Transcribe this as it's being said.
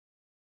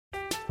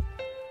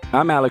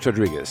I'm Alex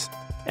Rodriguez.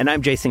 And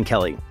I'm Jason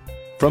Kelly.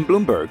 From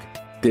Bloomberg,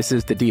 this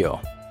is The Deal.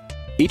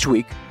 Each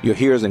week, you'll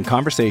hear us in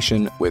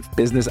conversation with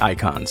business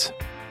icons.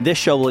 This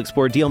show will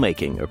explore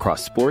deal-making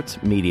across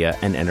sports, media,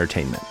 and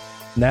entertainment.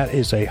 That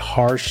is a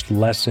harsh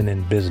lesson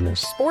in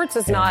business. Sports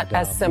is not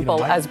as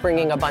simple as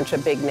bringing a bunch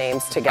of big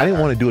names together. I didn't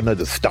want to do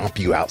another stomp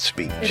you out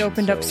speech. It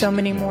opened up so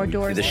many more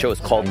doors. The show is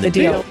called The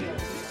Deal.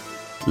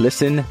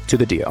 Listen to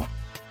The Deal.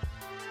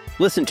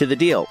 Listen to The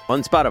Deal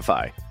on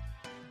Spotify.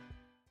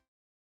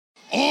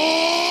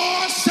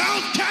 Oh,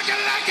 South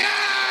Kakalaka!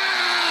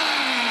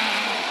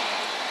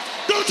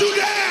 Don't you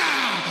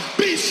dare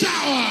be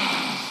sour!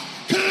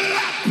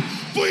 Clap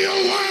for your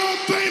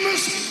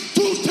world-famous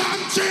two-time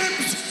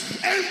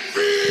champs and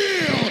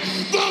feel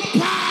the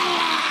power!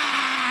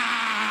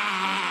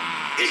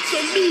 It's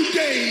a new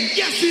day.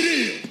 Yes, it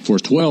is. For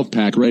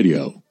 12-Pack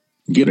Radio,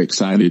 get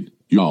excited,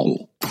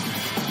 y'all.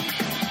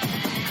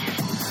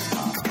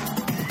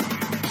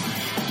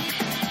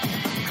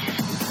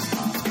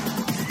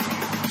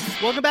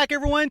 Welcome back,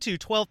 everyone, to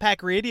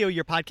 12-Pack Radio,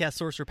 your podcast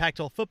source for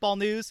Pac-12 football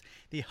news,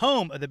 the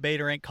home of the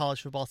Beta Rank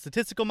College Football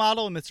Statistical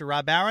Model with Mr.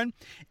 Rob Barron,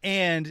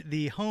 and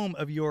the home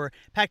of your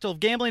Pac-12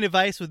 gambling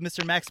advice with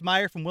Mr. Max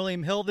Meyer from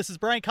William Hill. This is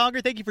Brian Conger.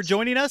 Thank you for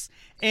joining us,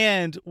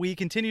 and we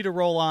continue to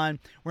roll on.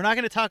 We're not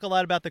going to talk a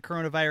lot about the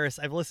coronavirus.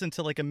 I've listened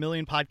to like a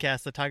million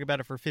podcasts that talk about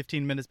it for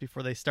 15 minutes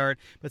before they start,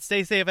 but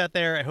stay safe out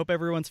there. I hope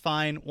everyone's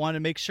fine. Want to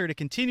make sure to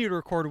continue to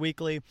record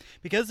weekly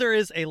because there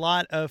is a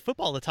lot of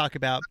football to talk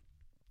about.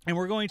 And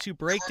we're going to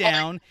break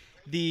down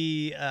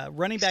the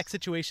running back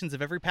situations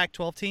of every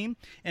Pac-12 team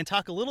and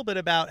talk a little bit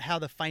about how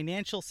the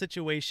financial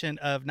situation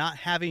of not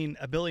having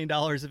 $1 billion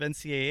of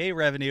NCAA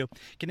revenue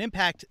can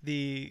impact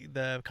the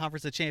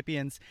Conference of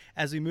Champions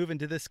as we move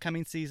into this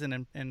coming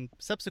season and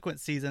subsequent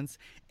seasons.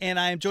 And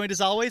I am joined, as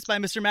always, by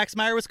Mr. Max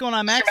Meyer. What's going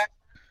on, Max?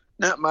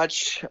 Not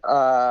much.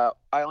 I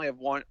only have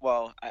one.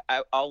 Well,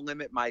 I'll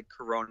limit my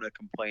corona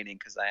complaining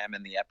because I am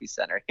in the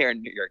epicenter here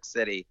in New York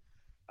City.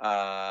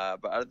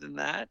 But other than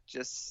that,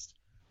 just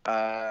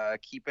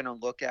keeping a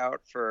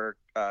lookout for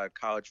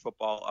college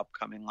football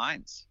upcoming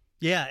lines.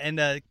 Yeah,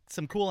 and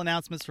some cool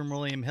announcements from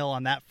William Hill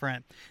on that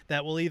front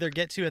that we'll either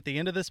get to at the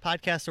end of this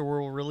podcast or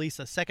we'll release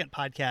a second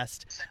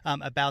podcast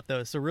about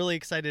those. So really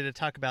excited to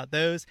talk about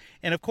those.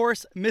 And, of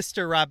course,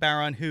 Mr. Rob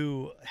Barron,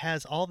 who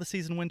has all the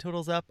season win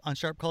totals up on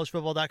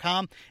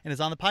sharpcollegefootball.com and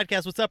is on the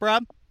podcast. What's up,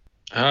 Rob?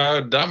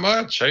 Not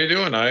much. How you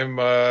doing? I'm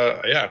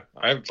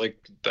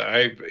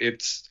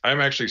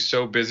actually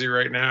so busy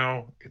right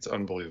now. It's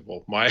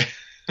unbelievable. I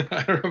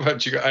don't know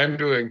about you. I'm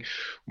doing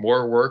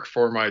more work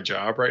for my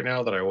job right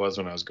now than I was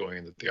when I was going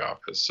into the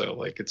office.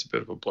 So it's a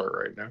bit of a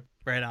blur right now.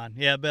 Right on.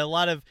 Yeah, but a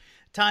lot of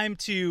time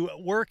to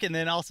work and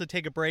then also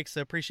take a break. So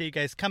appreciate you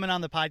guys coming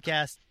on the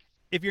podcast.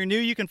 If you're new,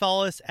 you can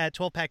follow us at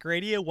 12-Pack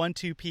Radio,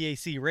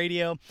 12PAC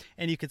Radio,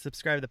 and you can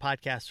subscribe to the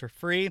podcast for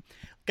free.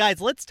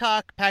 Guys, let's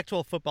talk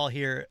Pac-12 football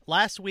here.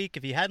 Last week,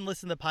 if you hadn't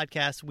listened to the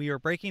podcast, we were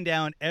breaking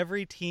down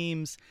every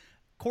team's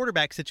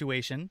quarterback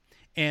situation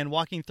and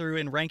walking through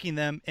and ranking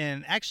them,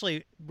 and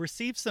actually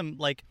received some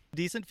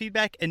decent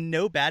feedback and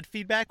no bad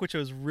feedback, which I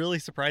was really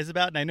surprised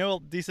about. And I know a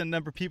decent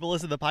number of people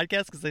listen to the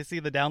podcast because they see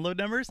the download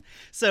numbers.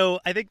 So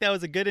I think that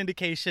was a good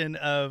indication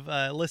of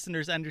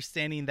listeners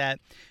understanding that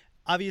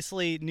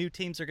obviously, new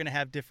teams are going to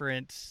have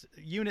different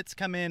units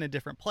come in and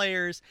different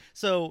players.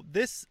 So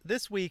this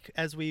week,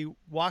 as we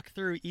walk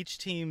through each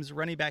team's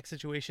running back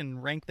situation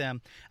and rank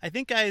them, I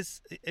think,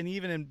 guys, an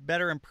even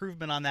better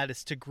improvement on that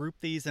is to group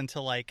these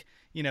into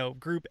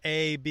group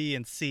A, B,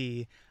 and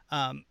C.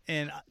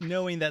 And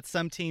knowing that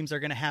some teams are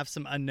going to have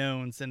some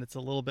unknowns and it's a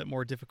little bit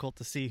more difficult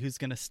to see who's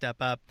going to step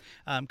up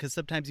because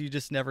sometimes you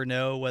just never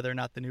know whether or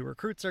not the new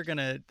recruits are going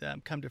to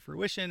come to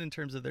fruition in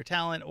terms of their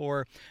talent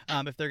or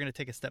if they're going to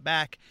take a step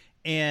back.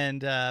 And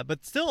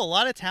but still a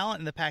lot of talent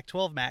in the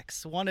Pac-12,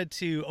 Max. Wanted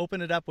to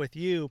open it up with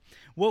you.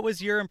 What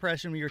was your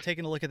impression when you were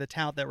taking a look at the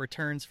talent that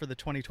returns for the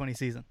 2020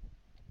 season?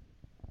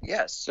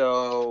 Yeah,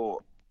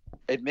 so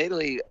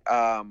admittedly,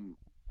 I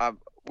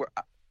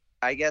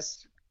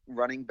guess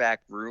running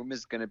back room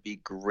is going to be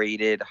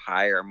graded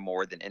higher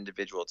more than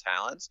individual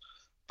talents,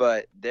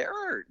 but there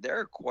are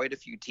quite a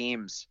few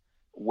teams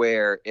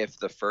where if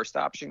the first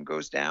option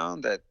goes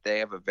down, that they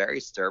have a very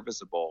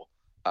serviceable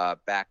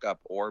backup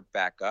or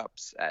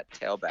backups at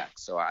tailback.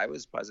 So I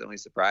was pleasantly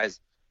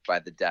surprised by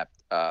the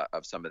depth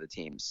of some of the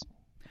teams.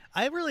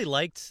 I really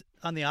liked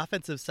on the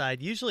offensive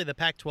side, usually the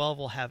Pac-12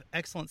 will have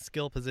excellent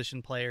skill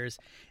position players.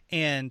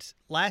 And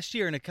last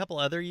year and a couple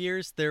other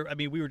years,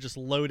 we were just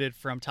loaded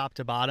from top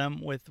to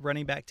bottom with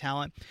running back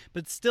talent.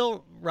 But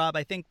still, Rob,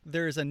 I think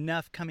there's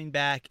enough coming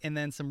back and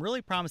then some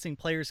really promising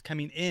players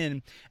coming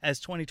in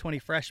as 2020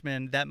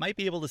 freshmen that might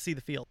be able to see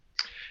the field.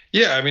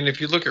 Yeah, if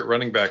you look at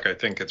running back, I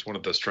think it's one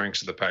of the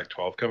strengths of the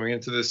Pac-12 coming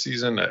into this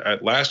season.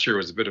 Last year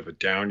was a bit of a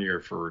down year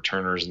for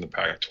returners in the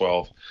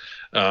Pac-12.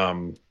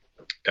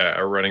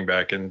 A running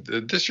back, and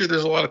this year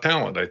there's a lot of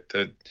talent.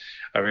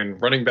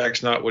 Running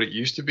back's not what it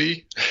used to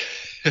be.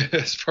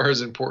 as far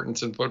as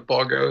importance in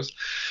football goes.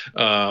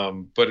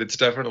 But it's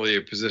definitely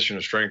a position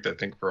of strength, I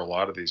think, for a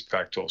lot of these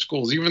Pac-12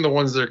 schools, even the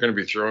ones that are going to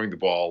be throwing the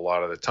ball a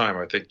lot of the time.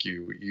 I think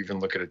you even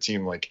look at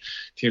teams like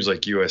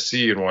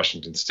USC and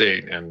Washington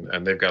State,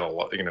 and they've got a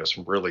lot,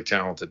 some really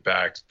talented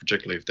backs,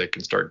 particularly if they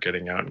can start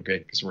getting out and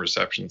making some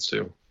receptions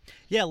too.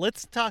 Yeah,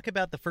 let's talk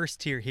about the first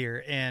tier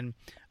here, and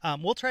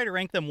we'll try to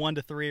rank them 1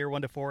 to 3 or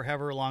 1 to 4,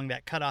 however long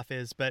that cutoff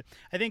is. But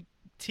I think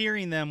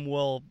tiering them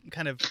will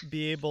kind of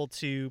be able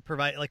to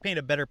provide, paint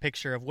a better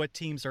picture of what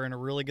teams are in a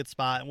really good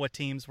spot and what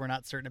teams we're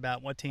not certain about,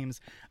 and what teams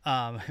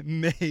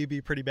may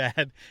be pretty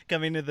bad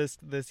coming into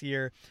this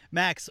year.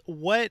 Max,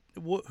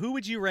 who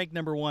would you rank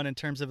number 1 in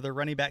terms of the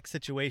running back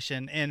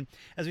situation? And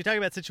as we talk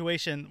about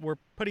situation, we're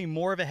putting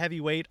more of a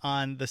heavy weight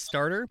on the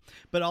starter,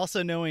 but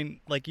also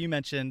knowing, like you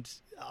mentioned,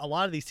 a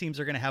lot of these teams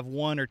are going to have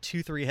 1 or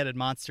 2 3-headed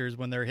monsters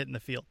when they're hitting the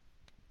field.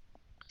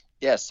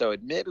 Yeah, so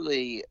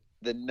admittedly,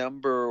 the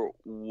number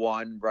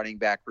 1 running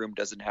back room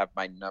doesn't have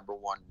my number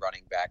 1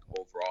 running back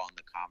overall in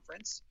the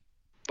conference,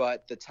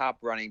 but the top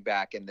running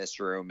back in this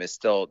room is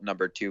still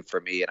number 2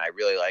 for me, and I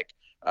really like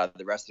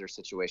the rest of their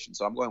situation.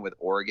 So I'm going with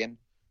Oregon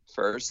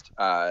first.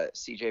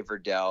 CJ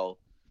Verdell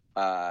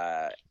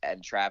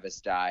and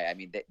Travis Dye. I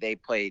mean, they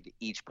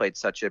each played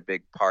such a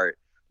big part.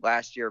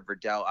 Last year,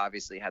 Verdell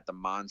obviously had the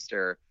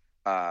monster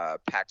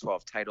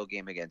Pac-12 title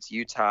game against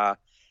Utah.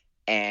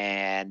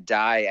 And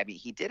Dye, I mean,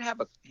 he did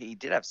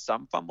have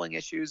some fumbling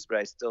issues, but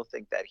I still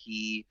think that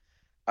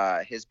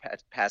his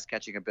pass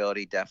catching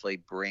ability definitely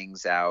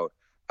brings out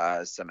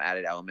some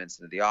added elements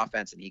into the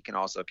offense, and he can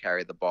also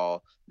carry the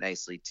ball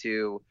nicely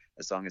too,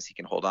 as long as he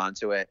can hold on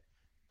to it.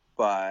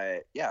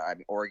 But yeah, I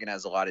mean, Oregon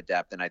has a lot of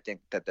depth, and I think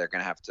that they're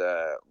going to have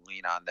to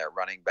lean on their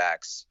running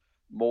backs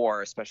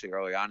more, especially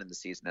early on in the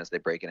season as they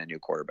break in a new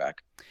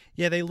quarterback.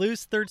 Yeah, they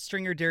lose third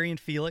stringer Darian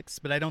Felix,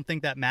 but I don't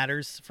think that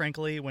matters,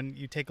 frankly, when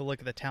you take a look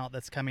at the talent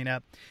that's coming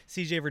up.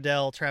 CJ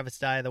Verdell, Travis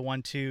Dye, the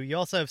 1-2. You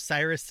also have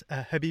Cyrus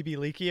Habibi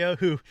Likio,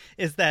 who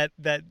is that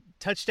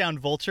touchdown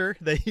vulture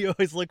that you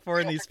always look for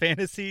in these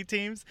fantasy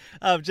teams.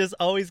 Just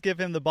always give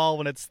him the ball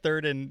when it's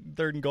third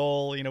and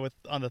goal, with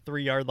on the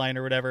 3-yard line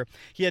or whatever.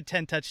 He had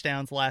 10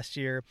 touchdowns last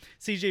year.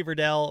 CJ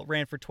Verdell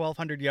ran for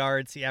 1,200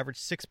 yards. He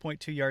averaged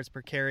 6.2 yards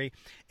per carry,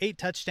 8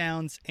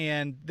 touchdowns.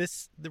 And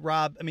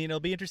Rob, I mean,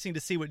 it'll be interesting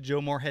to see what Joe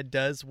Moorhead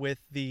does with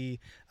the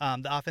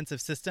offensive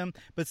system.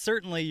 But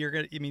certainly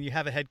you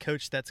have a head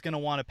coach that's going to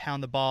want to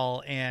pound the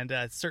ball, and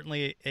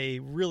certainly a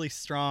really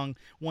strong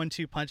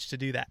 1-2 punch to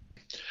do that.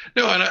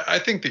 No, and I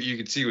think that you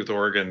could see with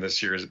Oregon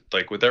this year,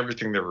 with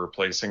everything they're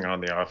replacing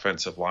on the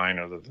offensive line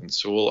other than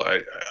Sewell,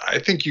 I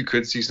think you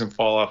could see some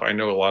fall off. I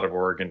know a lot of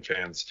Oregon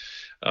fans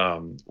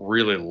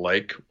really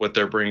like what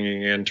they're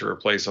bringing in to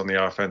replace on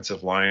the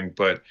offensive line,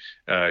 but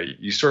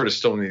you sort of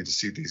still need to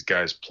see these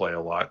guys play a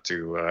lot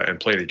and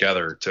play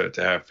together to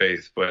have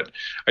faith. But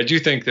I do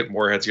think that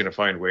Moorhead's going to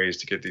find ways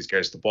to get these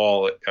guys the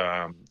ball,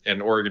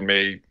 and Oregon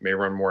may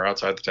run more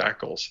outside the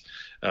tackles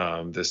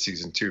this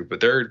season too,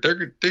 but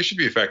they should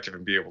be effective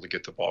and be able to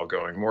get the ball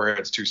going.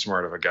 Moorhead's too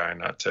smart of a guy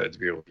not to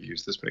be able to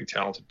use this many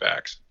talented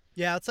backs.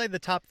 Yeah, outside the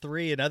top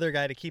 3, another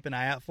guy to keep an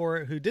eye out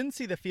for who didn't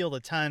see the field a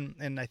ton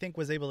and I think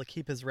was able to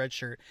keep his red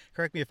shirt.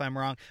 Correct me if I'm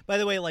wrong. By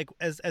the way,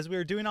 as we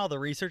were doing all the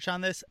research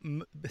on this,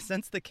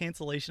 since the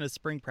cancellation of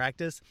spring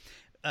practice,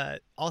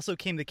 also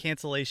came the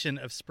cancellation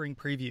of spring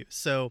preview.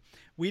 So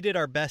we did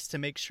our best to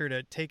make sure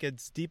to take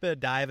as deep a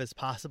dive as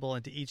possible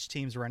into each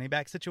team's running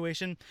back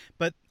situation.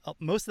 But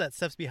most of that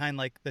stuff's behind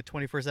the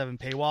 24/7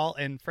 paywall.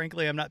 And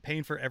frankly, I'm not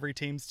paying for every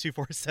team's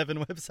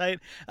 247 website.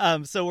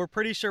 So we're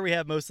pretty sure we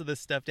have most of this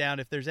stuff down.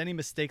 If there's any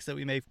mistakes that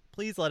we make,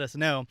 please let us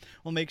know.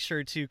 We'll make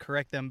sure to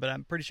correct them. But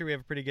I'm pretty sure we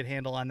have a pretty good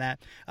handle on that.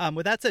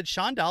 With that said,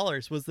 Sean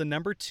Dollars was the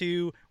number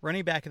 2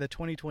 running back of the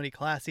 2020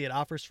 class. He had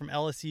offers from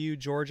LSU,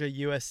 Georgia,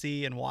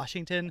 USC, and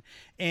Washington.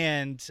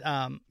 And,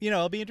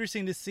 it'll be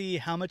interesting to see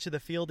how much of the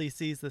field he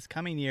sees this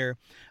coming year.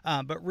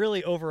 But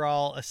really,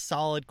 overall, a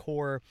solid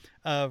core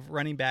of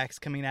running backs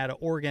coming out of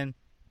Oregon.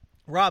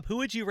 Rob, who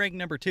would you rank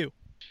number 2?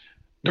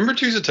 Number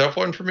 2 is a tough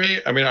one for me.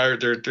 I mean,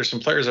 there's some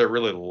players I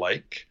really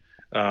like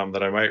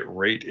that I might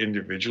rate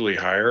individually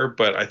higher.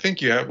 But I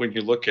think when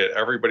you look at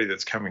everybody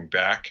that's coming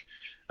back,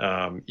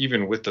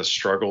 even with the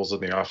struggles in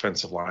the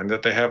offensive line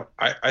that they have,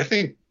 I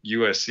think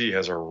USC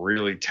has a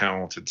really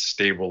talented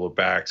stable of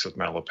backs with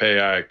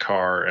Malepeai,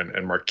 Carr,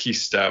 and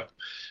Marquise Stepp.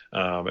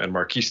 And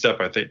Marquise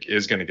Stepp, I think,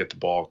 is going to get the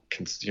ball,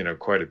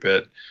 quite a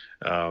bit,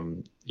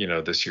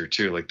 this year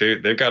too.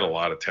 They've got a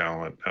lot of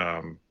talent.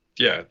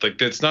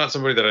 It's not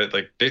somebody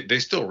that they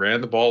still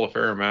ran the ball a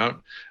fair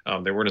amount.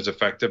 They weren't as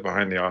effective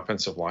behind the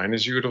offensive line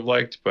as you would have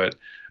liked, but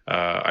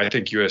I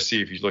think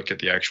USC, if you look at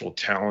the actual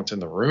talent in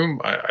the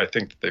room, I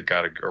think that they've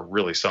got a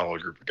really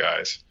solid group of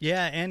guys.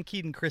 Yeah, and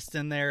Keaton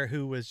Kristen there,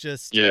 who was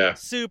just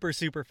super,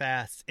 super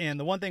fast. And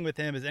the one thing with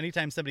him is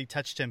anytime somebody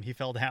touched him, he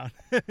fell down.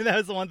 That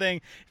was the one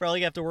thing.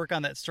 Probably have to work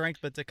on that strength,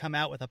 but to come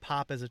out with a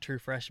pop as a true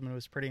freshman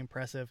was pretty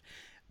impressive.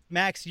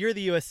 Max, you're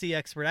the USC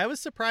expert. I was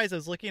surprised. I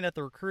was looking at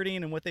the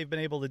recruiting and what they've been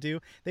able to do.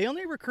 They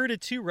only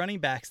recruited 2 running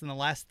backs in the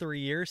last 3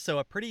 years, so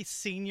a pretty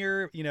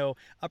senior,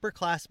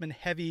 upperclassman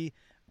heavy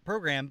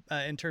program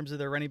in terms of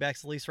their running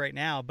backs, at least right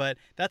now. But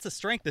that's a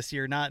strength this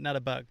year, not a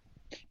bug.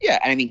 Yeah,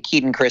 I mean,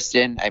 Keaton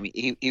Christon, I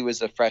mean, he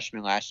was a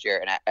freshman last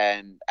year,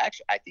 and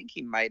actually I think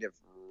he might have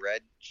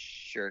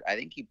redshirt. I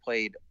think he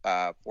played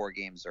 4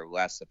 games or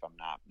less, if I'm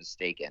not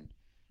mistaken.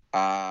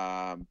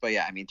 But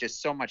yeah, I mean,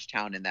 just so much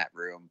talent in that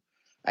room.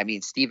 I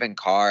mean, Stephen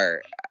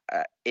Carr,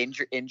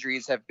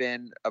 injuries have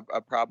been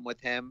a problem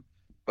with him,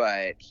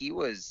 but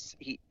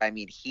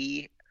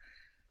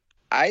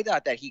I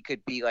thought that he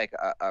could be like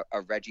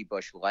a Reggie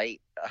Bush light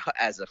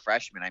as a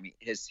freshman. I mean,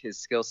 his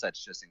skill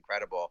set's just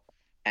incredible.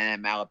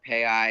 And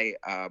Malapai,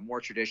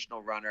 more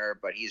traditional runner,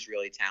 but he's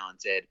really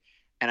talented.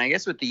 And I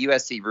guess with the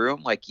USC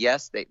room, like,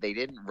 yes, they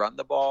didn't run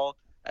the ball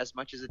as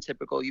much as a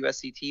typical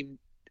USC team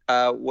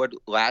would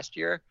last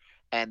year,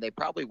 and they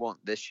probably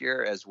won't this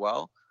year as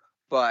well.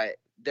 But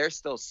there's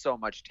still so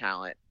much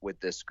talent with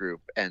this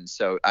group. And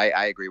so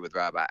I agree with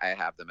Rob. I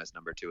have them as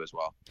number 2 as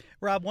well.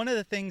 Rob, Max, one of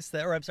the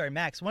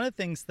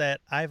things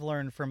that I've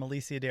learned from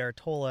Alicia De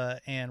Artola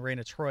and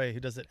Raina Troy, who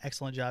does an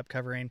excellent job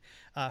covering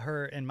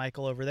her and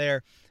Michael over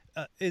there,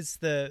 is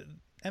the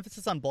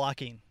emphasis on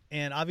blocking.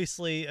 And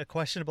obviously a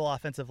questionable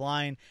offensive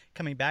line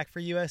coming back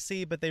for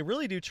USC, but they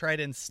really do try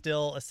to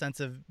instill a sense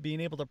of being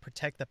able to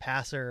protect the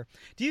passer.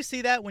 Do you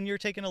see that when you're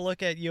taking a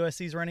look at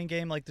USC's running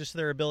game, like just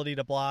their ability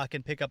to block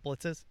and pick up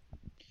blitzes?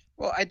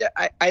 Well,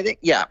 I think,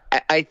 yeah,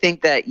 I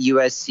think that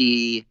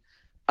USC,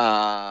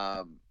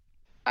 I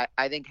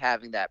think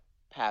having that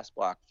pass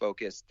block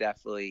focus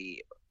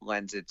definitely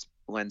lends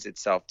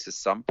itself to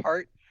some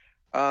part.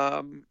 But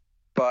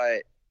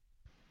I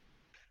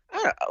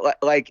don't know,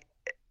 like,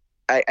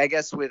 I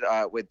guess with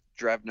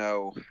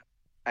Drevno,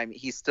 I mean,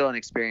 he's still an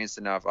experienced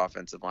enough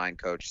offensive line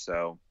coach.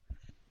 So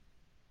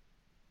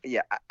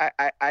yeah,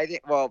 I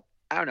think, well,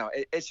 I don't know.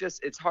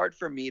 It's hard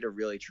for me to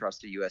really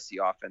trust a USC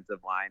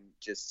offensive line,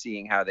 just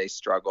seeing how they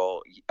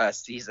struggle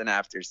season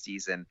after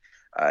season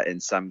in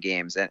some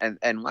games.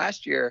 And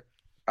last year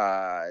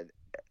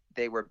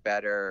they were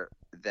better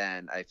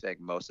than I think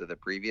most of the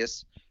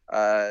previous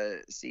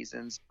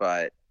seasons.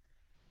 But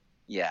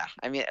yeah,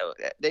 I mean,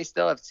 they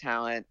still have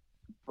talent,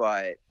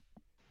 but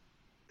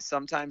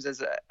sometimes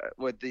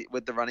with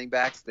the running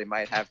backs, they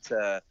might have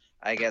to,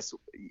 I guess,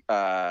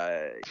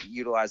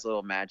 utilize a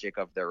little magic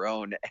of their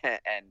own.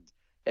 And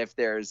if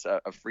there's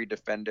a free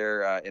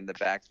defender in the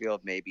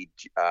backfield, maybe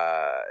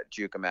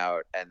juke them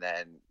out and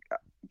then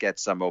get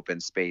some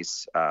open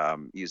space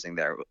using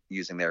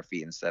their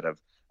feet instead of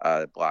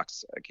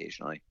blocks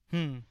occasionally.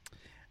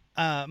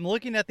 I'm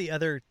looking at the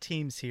other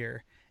teams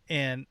here,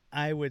 and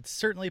I would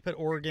certainly put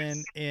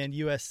Oregon and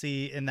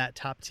USC in that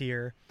top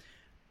tier.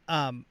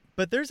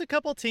 But there's a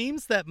couple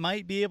teams that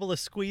might be able to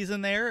squeeze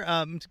in there.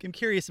 I'm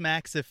curious,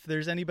 Max, if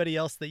there's anybody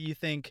else that you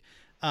think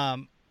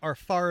are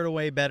far and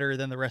away better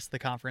than the rest of the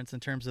conference in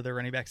terms of their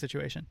running back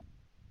situation.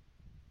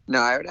 No,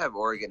 I would have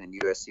Oregon and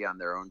USC on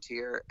their own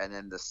tier. And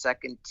then the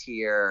second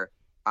tier,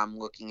 I'm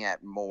looking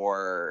at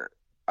more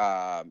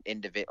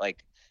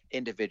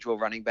individual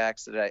running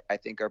backs that I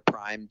think are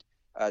primed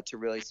to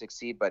really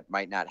succeed, but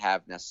might not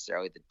have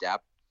necessarily the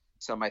depth.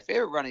 So my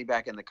favorite running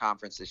back in the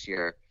conference this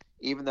year,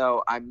 even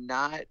though I'm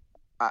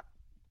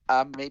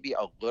maybe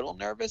a little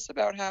nervous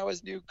about how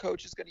his new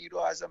coach is going to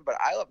utilize him, but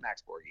I love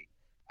Max Borghi.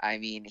 I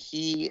mean,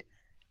 he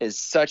is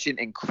such an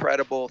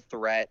incredible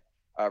threat,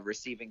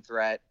 receiving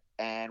threat.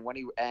 And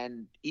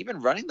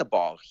even running the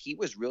ball, he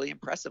was really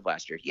impressive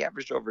last year. He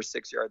averaged over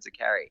 6 yards a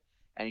carry,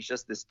 and he's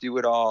just this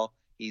do-it-all.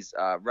 He's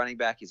running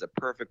back. He's a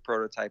perfect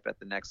prototype at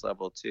the next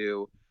level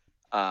too.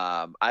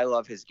 I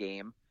love his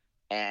game.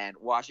 And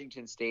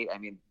Washington State, I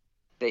mean,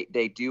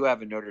 they do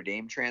have a Notre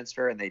Dame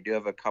transfer, and they do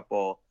have a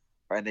couple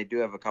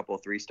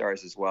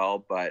 3-stars as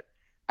well. But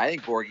I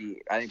think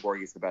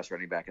Borghi's the best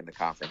running back in the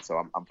conference, so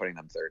I'm putting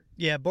them third.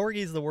 Yeah,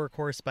 Borghi's the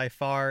workhorse by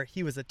far.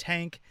 He was a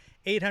tank.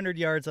 800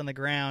 yards on the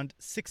ground,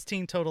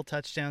 16 total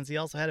touchdowns. He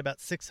also had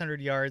about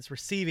 600 yards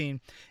receiving.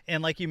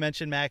 And like you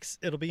mentioned, Max,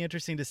 it'll be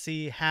interesting to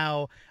see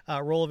how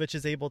Rolovich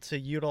is able to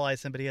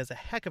utilize him, but he has a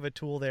heck of a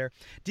tool there.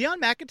 Deion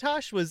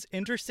McIntosh was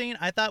interesting.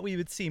 I thought we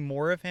would see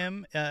more of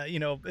him.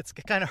 It's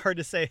kind of hard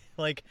to say,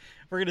 like,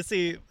 we're going to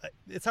see.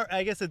 It's hard.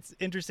 I guess it's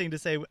interesting to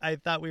say I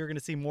thought we were going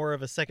to see more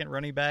of a second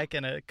running back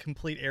and a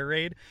complete air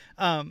raid.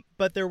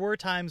 But there were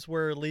times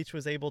where Leach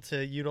was able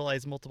to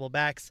utilize multiple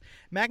backs.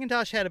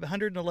 McIntosh had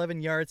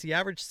 111 yards. He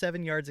averaged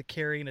 7 yards a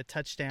carry and a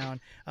touchdown,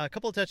 a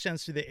couple of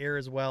touchdowns through the air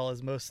as well,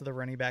 as most of the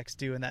running backs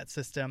do in that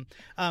system.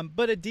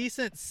 But a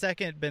decent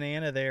second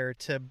banana there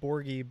to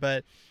Borghi.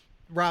 But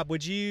Rob,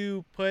 would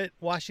you put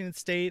Washington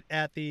State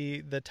at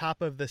the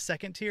top of the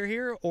second tier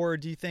here, or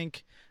do you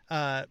think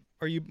are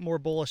you more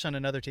bullish on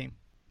another team?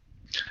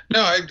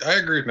 No, I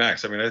agree with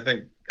Max. I mean, I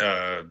think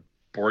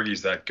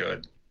Borghi's that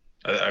good.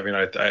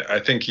 I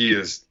think he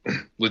is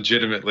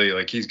legitimately,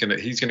 like, he's gonna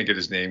get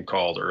his name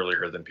called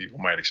earlier than people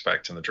might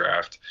expect in the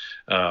draft.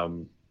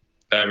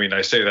 I mean,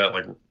 I say that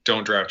like,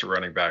 don't draft a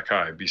running back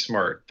high, be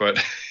smart, but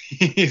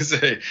he's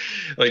a,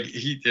 like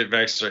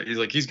Max, he's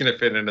like, he's going to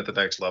fit in at the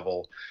next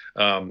level.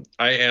 I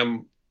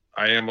am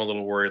a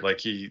little worried. Like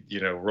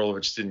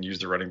Rolovich didn't use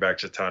the running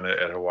backs a ton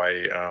at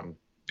Hawaii.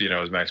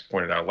 As Max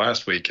pointed out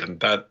last week, and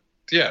that,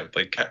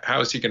 like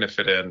how is he going to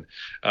fit in?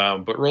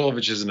 But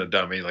Rolovich isn't a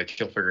dummy. Like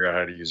he'll figure out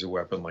how to use a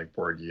weapon like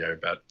Borghi, I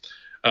bet.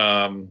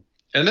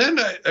 And then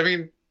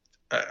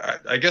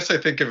I guess I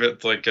think of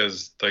it like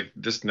as like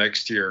this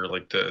next year,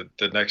 like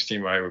the next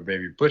team I would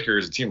maybe put here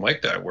is a team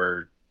like that,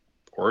 where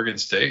Oregon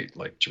State,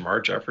 like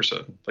Jamar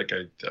Jefferson, like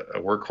a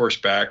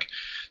workhorse back.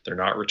 They're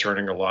not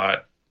returning a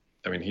lot.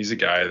 I mean, he's a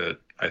guy that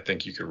I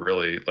think you could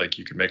really, like,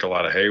 you could make a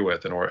lot of hay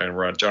with,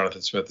 and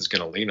Jonathan Smith is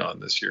going to lean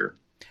on this year.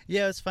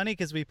 Yeah, it's funny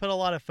because we put a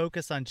lot of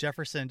focus on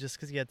Jefferson just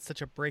because he had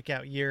such a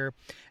breakout year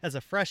as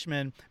a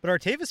freshman. But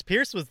Artavis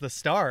Pierce was the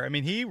star. I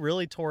mean, he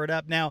really tore it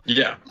up. Now,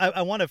 yeah,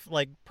 I want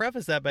to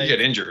preface that by he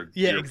got injured.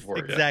 Yeah,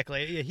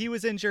 exactly. Yeah, he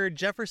was injured.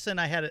 Jefferson,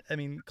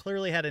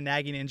 clearly had a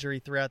nagging injury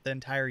throughout the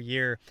entire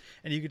year,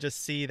 and you could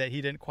just see that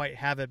he didn't quite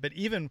have it. But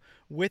even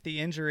with the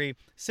injury,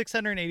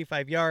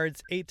 685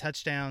 yards, 8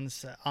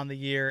 touchdowns on the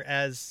year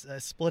as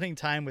splitting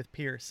time with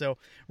Pierce. So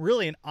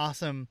really an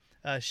awesome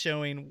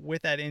showing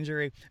with that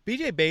injury.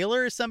 BJ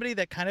Baylor is somebody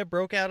that kind of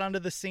broke out onto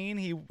the scene.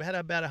 He had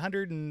about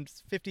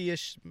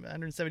 150-ish,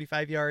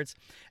 175 yards,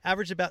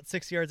 averaged about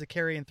 6 yards a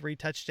carry and 3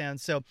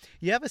 touchdowns. So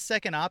you have a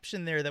second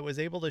option there that was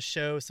able to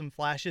show some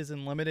flashes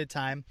in limited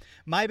time.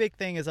 My big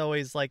thing is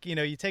always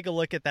you take a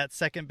look at that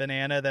second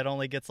banana that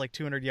only gets like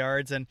 200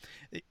 yards, and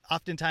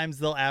oftentimes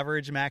they'll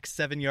average max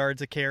 7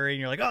 yards a carry, and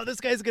you're like, oh,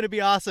 this guy's going to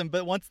be awesome.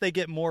 But once they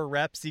get more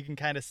reps, you can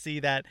kind of see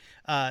that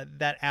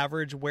that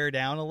average wear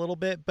down a little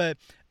bit. But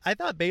I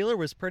thought Baylor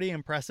was pretty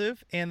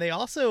impressive, and they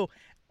also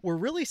were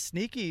really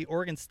sneaky,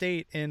 Oregon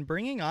State, in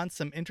bringing on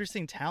some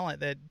interesting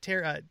talent.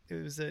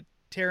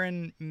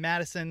 Taron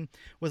Madison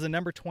was a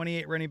number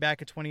 28 running back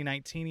in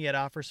 2019. He had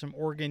offers from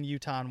Oregon,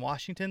 Utah, and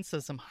Washington,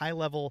 so some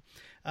high-level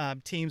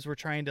teams were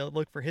trying to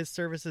look for his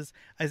services.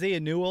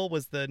 Isaiah Newell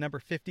was the number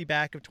 50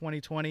 back of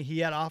 2020. He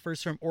had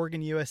offers from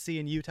Oregon,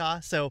 USC, and Utah.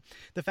 So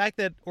the fact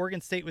that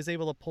Oregon State was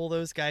able to pull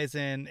those guys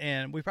in,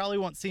 and we probably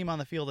won't see them on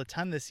the field a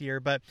ton this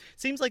year, but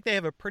seems like they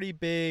have a pretty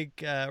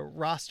big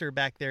roster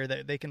back there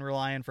that they can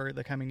rely on for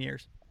the coming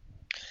years.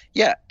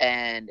 Yeah,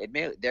 and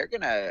they're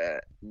going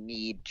to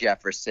need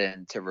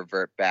Jefferson to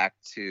revert back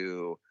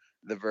to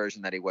the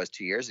version that he was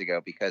 2 years ago,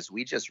 because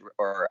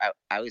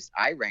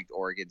I ranked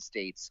Oregon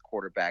State's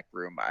quarterback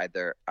room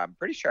I'm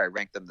pretty sure I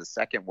ranked them the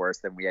second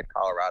worst, and we had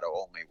Colorado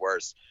only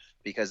worse,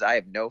 because I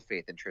have no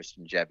faith in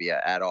Tristan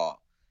Gebbia at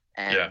all.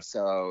 And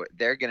so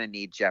they're going to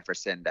need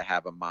Jefferson to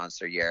have a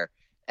monster year.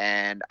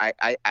 And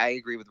I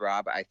agree with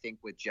Rob. I think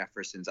with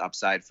Jefferson's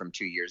upside from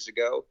 2 years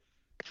ago,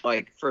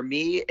 like for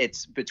me,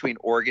 it's between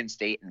Oregon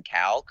State and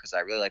Cal, because I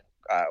really like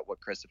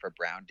what Christopher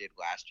Brown did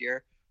last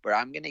year. But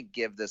I'm going to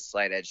give this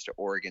slight edge to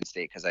Oregon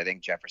State because I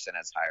think Jefferson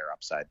has higher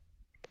upside.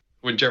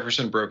 When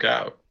Jefferson broke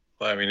out,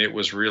 I mean, it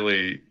was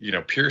really,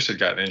 Pierce had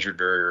gotten injured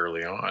very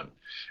early on,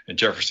 and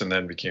Jefferson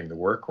then became the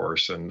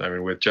workhorse. And I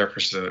mean, with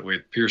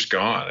Pierce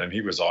gone, and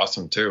he was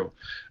awesome too.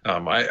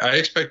 I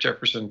expect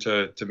Jefferson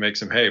to make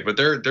some hay, but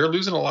they're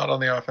losing a lot on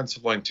the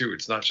offensive line too.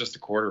 It's not just the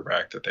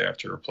quarterback that they have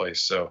to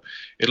replace. So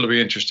it'll be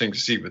interesting to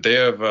see. But they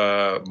have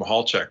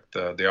Mihalchek,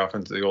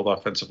 the old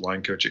offensive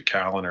line coach at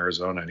Cal in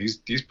Arizona, and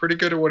he's pretty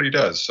good at what he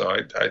does. So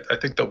I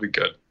think they'll be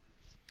good.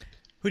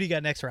 Who do you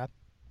got next, Rob?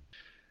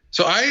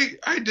 So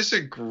I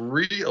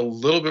disagree a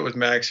little bit with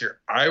Max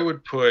here. I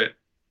would put,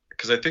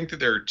 because I think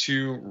that there are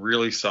two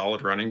really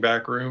solid running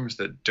back rooms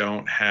that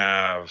don't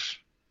have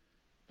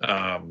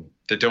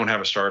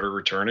a starter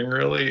returning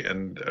really,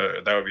 and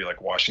that would be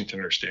like Washington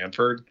or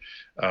Stanford.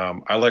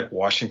 I like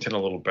Washington a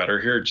little better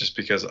here just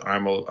because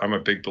I'm a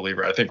big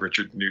believer. I think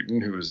Richard Newton,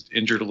 who was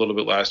injured a little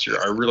bit last year,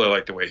 I really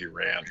like the way he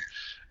ran.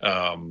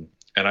 And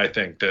I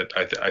think that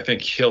I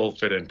think he'll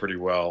fit in pretty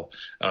well.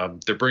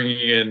 They're bringing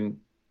in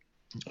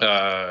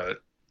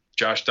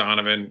Josh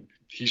Donovan.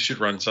 He should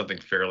run something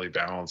fairly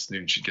balanced.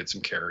 Newton should get some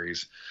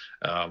carries.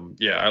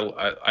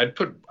 I'd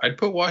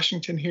put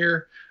Washington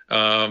here.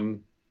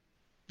 That's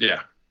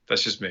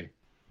just me.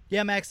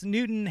 Yeah, Max,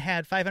 Newton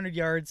had 500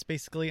 yards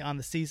basically on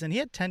the season. He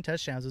had 10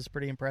 touchdowns. It was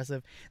pretty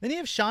impressive. Then you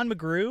have Sean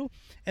McGrew.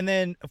 And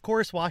then, of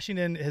course,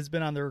 Washington has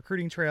been on the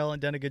recruiting trail and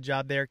done a good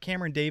job there.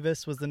 Cameron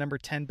Davis was the number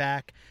 10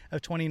 back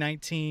of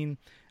 2019.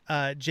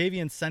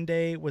 Javian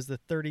Sunday was the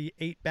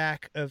 38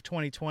 back of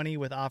 2020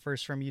 with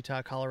offers from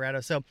Utah,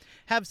 Colorado. So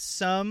have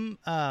some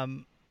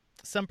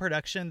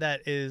production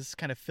that is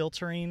kind of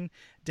filtering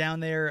down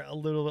there a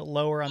little bit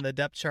lower on the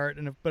depth chart.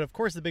 But of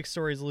course, the big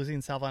story is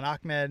losing Salvon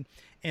Ahmed,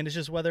 and it's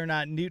just whether or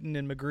not Newton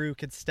and McGrew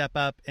could step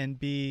up and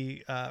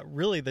be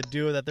really the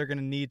duo that they're going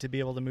to need to be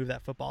able to move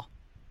that football.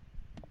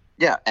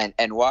 Yeah,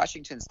 and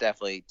Washington's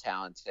definitely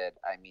talented.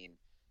 I mean,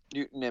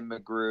 Newton and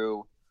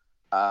McGrew,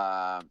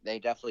 they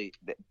definitely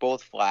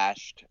both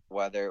flashed,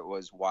 whether it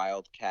was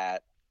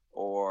Wildcat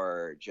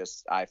or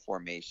just I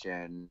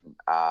formation.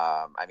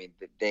 I mean,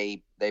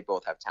 they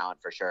both have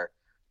talent for sure.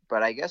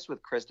 But I guess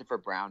with Christopher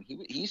Brown,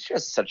 he's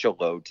just such a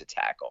load to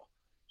tackle.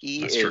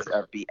 That's true.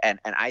 And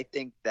I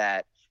think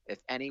that if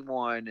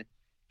anyone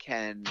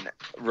can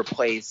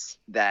replace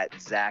that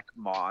Zach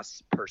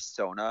Moss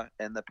persona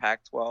in the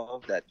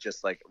Pac-12, that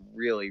just like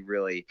really,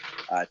 really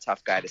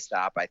tough guy to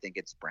stop, I think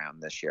it's Brown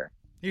this year.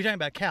 You're talking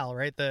about Cal,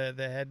 right? The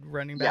head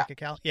running back at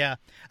Cal? Yeah.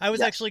 I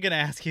was actually going to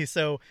ask you.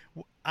 So,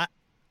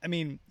 I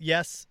mean,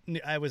 yes,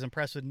 I was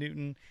impressed with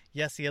Newton.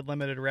 Yes, he had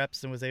limited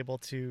reps and was able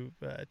to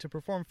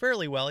perform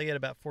fairly well. He had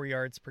about 4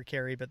 yards per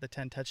carry, but the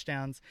 10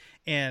 touchdowns.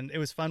 And it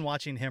was fun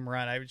watching him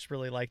run. I just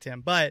really liked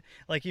him. But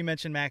like you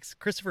mentioned, Max,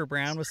 Christopher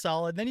Brown was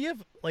solid. Then you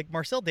have like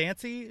Marcel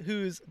Dancy,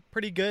 who's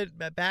pretty good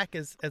back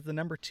as the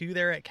number 2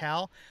 there at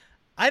Cal.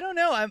 I don't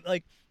know.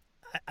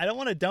 I don't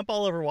want to dump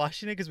all over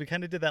Washington because we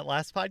kind of did that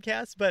last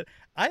podcast, but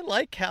I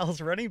like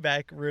Cal's running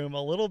back room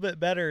a little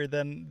bit better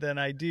than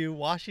I do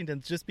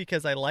Washington's, just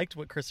because I liked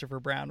what Christopher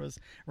Brown was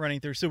running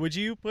through. So would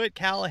you put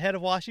Cal ahead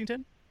of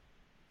Washington?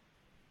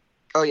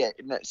 Oh, yeah.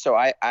 So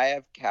I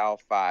have Cal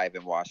 5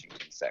 and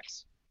Washington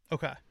 6.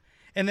 Okay.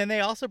 And then they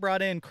also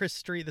brought in Chris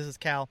Street. This is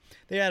Cal.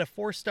 They had a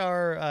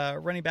 4-star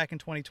running back in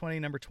 2020,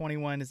 number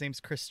 21. His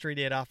name's Chris Street.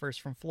 He had offers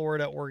from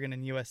Florida, Oregon,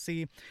 and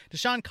USC.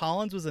 Deshaun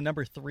Collins was a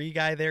number 3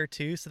 guy there,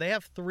 too. So they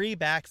have 3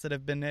 backs that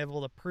have been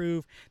able to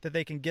prove that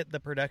they can get the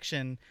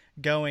production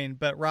going.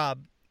 But, Rob,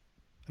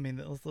 I mean,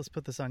 let's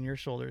put this on your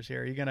shoulders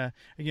here. Are you going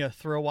to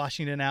throw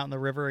Washington out in the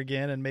river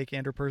again and make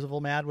Andrew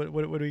Percival mad? What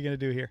are we going to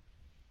do here?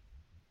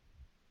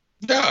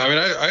 No, I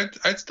mean,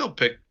 I'd still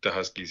pick the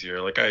Huskies here.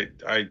 Like,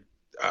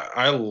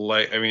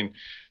 I mean,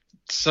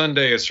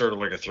 Sunday is sort of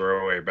like a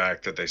throwaway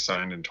back that they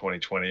signed in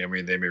 2020. I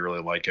mean, they may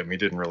really like him. He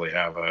didn't really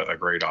have a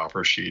great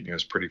offer sheet, and he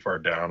was pretty far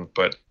down.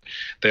 But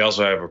they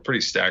also have a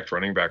pretty stacked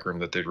running back room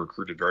that they've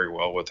recruited very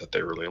well with that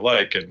they really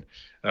like. And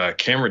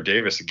Cameron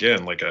Davis,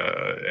 again, like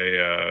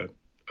a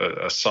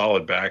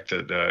solid back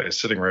that is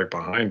sitting right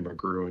behind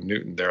McGrew and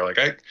Newton there. Like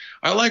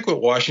I like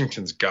what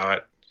Washington's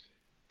got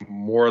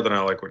more than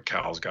I like what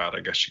Cal's got, I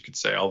guess you could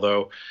say.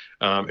 Although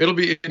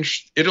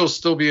it'll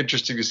still be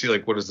interesting to see,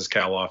 like, what does this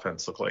Cal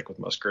offense look like with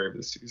Musgrave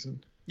this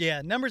season?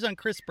 Yeah, numbers on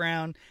Chris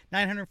Brown: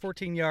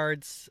 914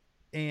 yards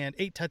and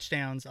 8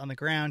 touchdowns on the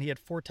ground. He had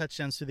 4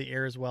 touchdowns through the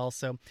air as well,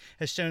 so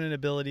has shown an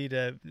ability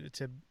to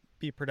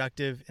be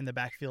productive in the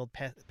backfield,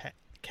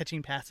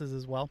 catching passes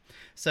as well.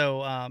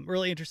 So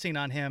really interesting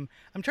on him.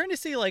 I'm trying to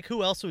see like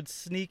who else would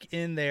sneak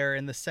in there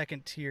in the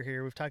second tier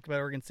here. We've talked about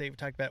Oregon State. We've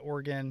talked about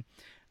Oregon.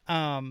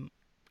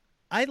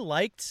 I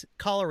liked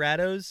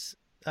Colorado's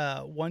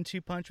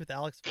 1-2 punch with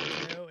Alex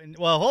Fortino, and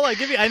hold on,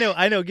 give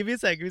me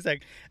a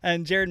sec,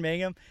 and Jared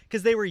Mangum,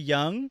 because they were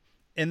young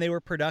and they were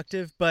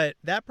productive, but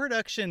that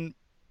production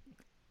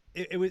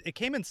it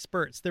came in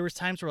spurts. There was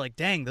times where like,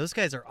 dang, those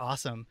guys are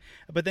awesome,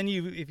 but then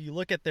if you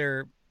look at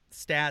their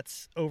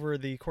stats over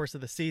the course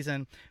of the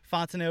season,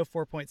 Fontenot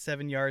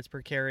 4.7 yards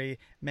per carry,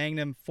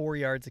 Mangum 4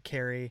 yards a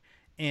carry,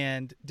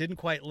 and didn't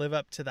quite live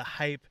up to the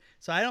hype.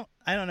 So I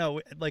don't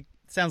know. Like,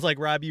 sounds like,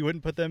 Rob, you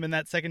wouldn't put them in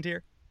that second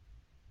tier?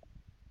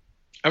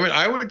 I mean,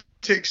 I would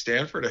take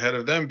Stanford ahead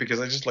of them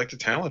because I just like the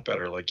talent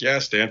better. Like, yeah,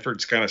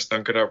 Stanford's kind of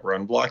stunk it up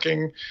run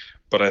blocking,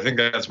 but I think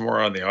that's more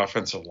on the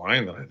offensive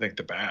line than I think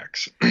the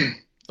backs.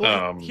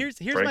 Well,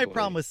 here's my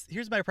problem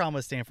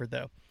with Stanford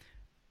though.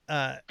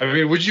 I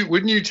mean,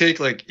 wouldn't you take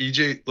like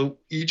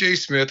EJ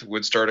Smith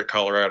would start at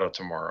Colorado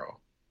tomorrow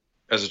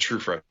as a true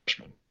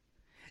freshman?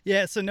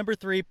 Yeah. So number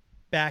 3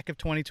 back of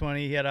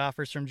 2020, he had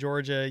offers from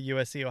Georgia,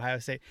 USC, Ohio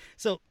State.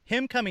 So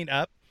him coming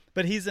up,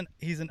 but he's an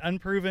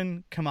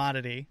unproven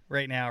commodity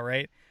right now,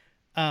 right?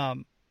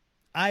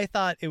 I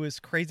thought it was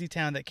crazy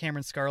town that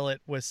Cameron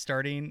Scarlett was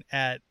starting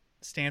at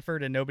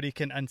Stanford and nobody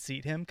can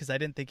unseat him because I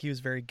didn't think he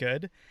was very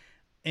good.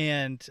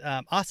 And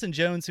Austin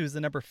Jones, who was the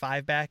number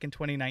 5 back in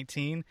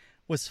 2019,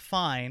 was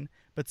fine,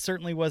 but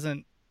certainly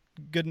wasn't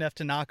good enough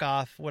to knock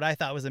off what I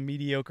thought was a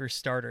mediocre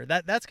starter.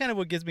 That's kind of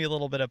what gives me a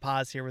little bit of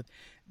pause here with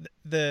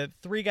the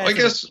 3 guys. I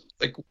guess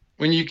like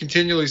when you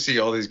continually see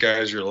all these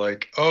guys, you're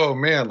like, oh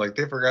man, like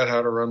they forgot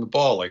how to run the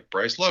ball. Like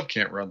Bryce Love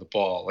can't run the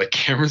ball. Like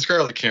Cameron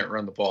Scarlett can't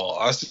run the ball.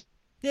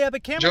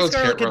 But Cameron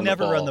Scarlett could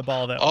never run the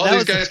ball though. All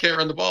these guys can't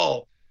run the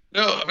ball.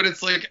 No, but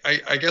it's like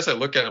I guess I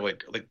look at it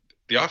like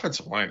the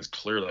offensive line is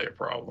clearly a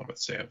problem at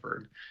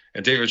Stanford,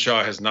 and David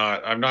Shaw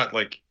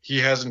he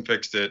hasn't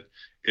fixed it.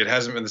 It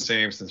hasn't been the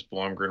same since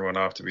Blomgren went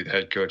off to be the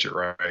head coach at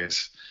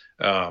Rice.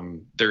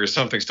 There is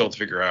something still to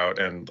figure out,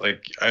 and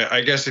like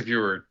I guess if you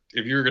were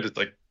going to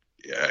like,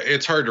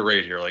 it's hard to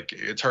rate here. Like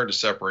it's hard to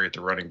separate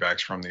the running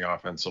backs from the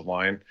offensive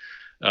line.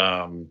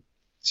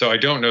 So I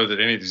don't know that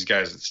any of these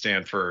guys at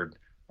Stanford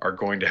are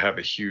going to have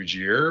a huge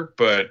year.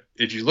 But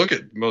if you look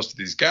at most of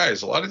these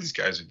guys, a lot of these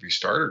guys would be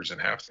starters in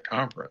half the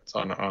conference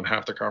on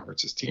half the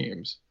conference's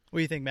teams. What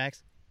do you think,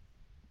 Max?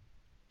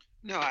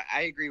 No,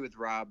 I agree with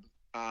Rob.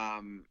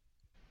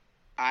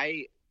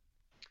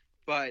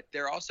 But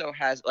there also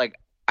has, like,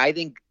 I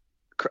think,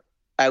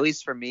 at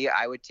least for me,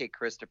 I would take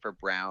Christopher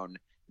Brown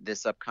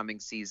this upcoming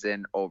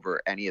season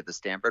over any of the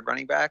Stanford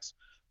running backs.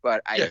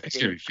 But he's going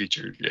to be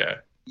featured. Yeah.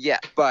 Yeah,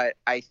 but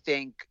I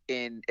think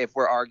if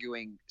we're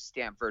arguing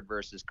Stanford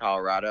versus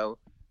Colorado,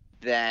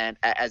 then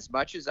as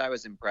much as I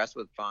was impressed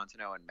with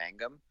Fontenot and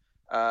Mangum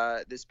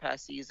this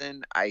past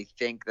season, I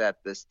think that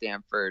the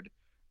Stanford,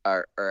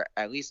 or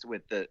at least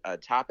with the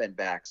top end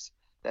backs,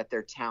 that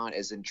their talent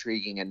is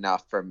intriguing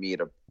enough for me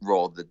to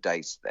roll the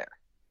dice there.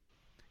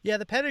 Yeah,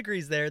 the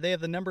pedigree's there. They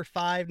have the number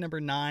 5, number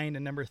 9,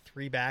 and number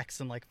 3 backs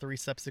in like 3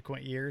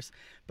 subsequent years.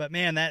 But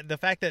man, the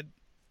fact that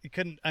you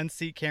couldn't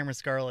unseat Cameron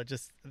Scarlett,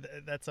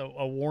 that's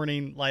a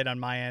warning light on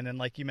my end. And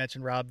like you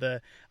mentioned, Rob, the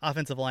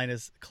offensive line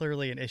is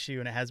clearly an issue,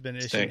 and it has been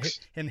an issue.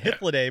 And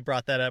Hifliday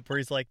brought that up, where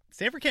he's like,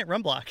 Stanford can't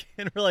run block.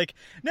 And we're like,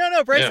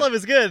 no, Bryce Love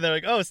is good. They're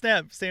like, oh,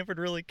 snap, Stanford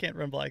really can't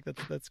run block.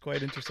 That's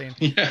quite interesting.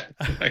 Yeah,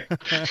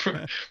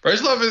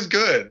 Bryce Love is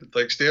good.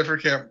 Like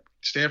Stanford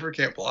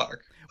can't block.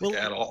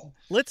 At all.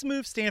 Let's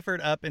move Stanford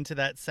up into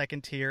that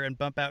second tier and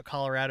bump out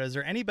Colorado. Is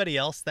there anybody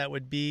else that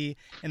would be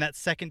in that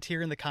second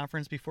tier in the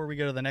conference before we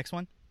go to the next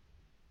one?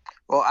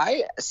 Well,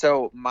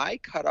 so my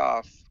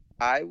cutoff,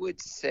 I would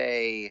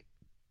say,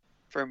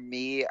 for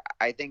me,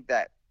 I think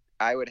that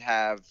I would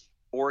have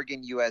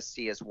Oregon,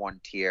 USC as one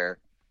tier,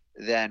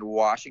 then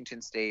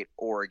Washington State,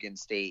 Oregon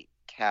State,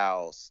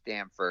 Cal,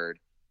 Stanford,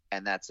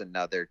 and that's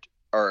another,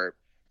 or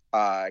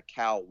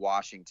Cal,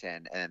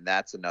 Washington, and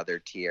that's another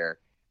tier.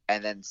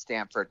 And then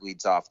Stanford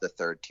leads off the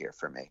third tier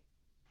for me.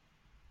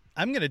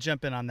 I'm going to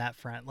jump in on that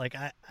front. Like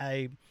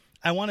I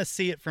want to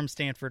see it from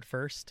Stanford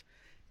first.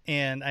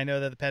 And I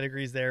know that the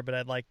pedigree's there,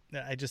 but I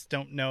just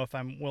don't know if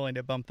I'm willing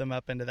to bump them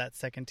up into that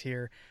second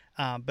tier.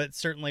 But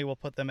certainly we'll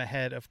put them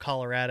ahead of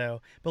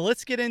Colorado. But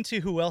let's get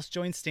into who else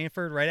joins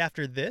Stanford right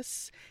after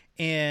this.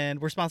 And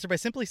we're sponsored by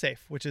Simply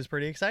Safe, which is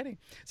pretty exciting.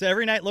 So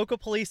every night, local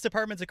police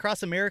departments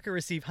across America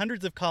receive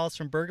hundreds of calls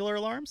from burglar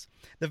alarms.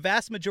 The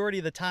vast majority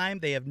of the time,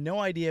 they have no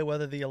idea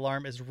whether the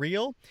alarm is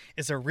real.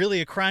 Is there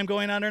really a crime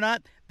going on or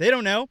not? They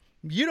don't know.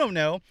 You don't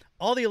know.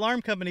 All the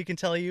alarm company can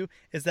tell you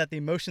is that the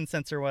motion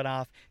sensor went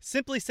off.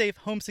 Simply Safe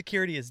home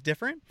security is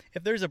different.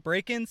 If there's a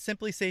break-in,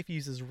 Simply Safe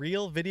uses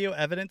real video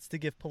evidence to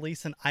give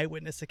police an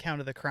eyewitness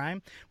account of the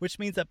crime, which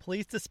means that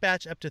police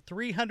dispatch up to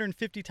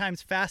 350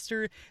 times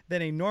faster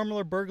than a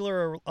normal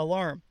burglar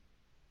alarm.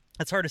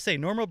 That's hard to say.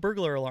 Normal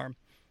burglar alarm.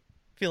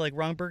 Feel like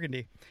wrong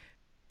burgundy.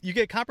 You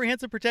get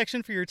comprehensive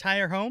protection for your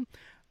entire home.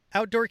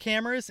 Outdoor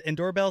cameras and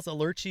doorbells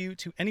alert you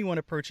to anyone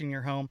approaching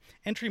your home.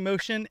 Entry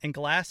motion and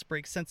glass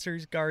break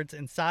sensors guards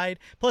inside.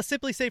 Plus,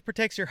 Simply Safe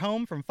protects your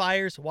home from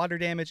fires, water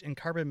damage, and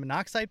carbon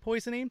monoxide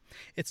poisoning.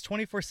 It's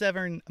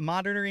 24/7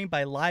 monitoring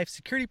by live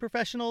security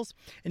professionals,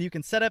 and you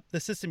can set up the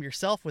system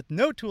yourself with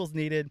no tools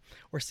needed,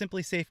 or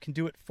Simply Safe can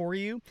do it for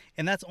you.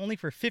 And that's only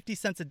for 50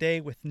 cents a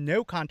day with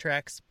no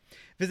contracts.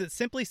 Visit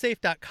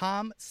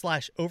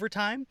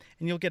simplysafe.com/overtime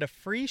and you'll get a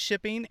free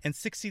shipping and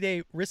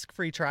 60-day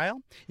risk-free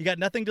trial. You got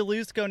nothing to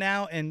lose. Go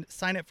now and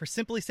sign up for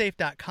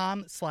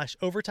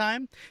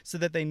simplysafe.com/overtime so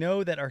that they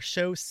know that our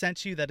show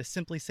sent you. That is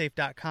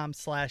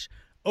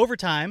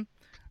simplysafe.com/overtime.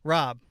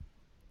 Rob,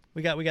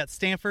 we got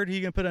Stanford. Who are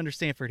you going to put under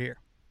Stanford here?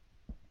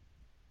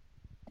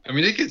 I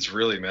mean, it gets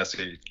really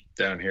messy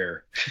down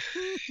here.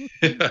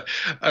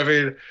 I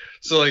mean,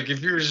 so like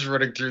if you're just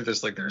running through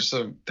this, like there's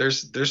some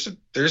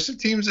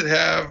teams that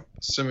have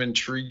some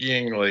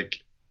intriguing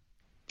like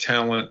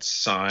talent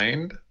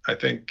signed. I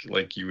think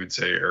like you would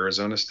say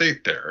Arizona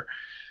State there.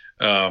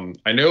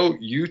 I know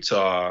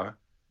Utah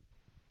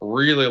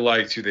really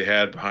liked who they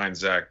had behind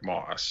Zach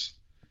Moss.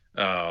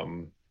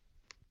 That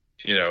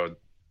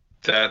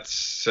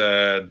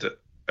said,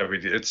 I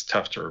mean, it's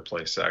tough to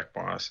replace Zach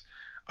Moss.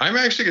 I'm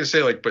actually going to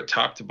say but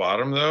top to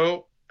bottom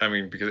though, I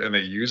mean, and they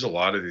use a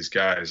lot of these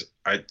guys.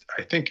 I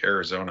think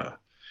Arizona,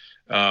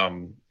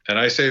 and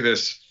I say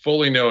this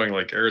fully knowing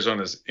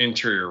Arizona's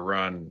interior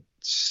run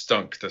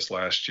stunk this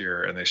last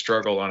year, and they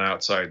struggled on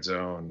outside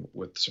zone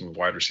with some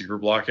wide receiver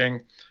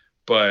blocking.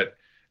 But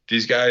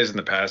these guys in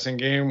the passing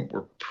game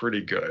were pretty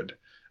good,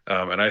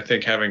 and I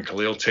think having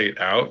Khalil Tate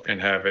out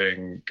and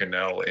having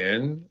Gunnell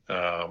in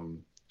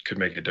could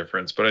make a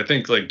difference. But I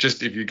think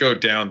just if you go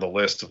down the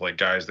list of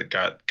guys that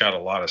got a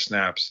lot of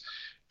snaps,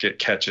 get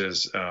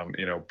catches,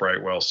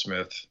 Brightwell,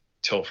 Smith,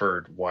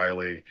 Tilford,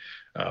 Wiley,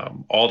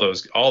 all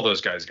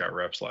those guys got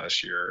reps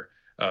last year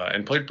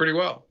and played pretty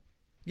well.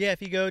 Yeah,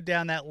 if you go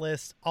down that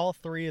list, all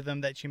three of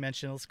them that you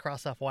mentioned, let's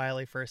cross off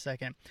Wiley for a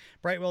second.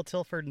 Brightwell,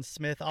 Tilford, and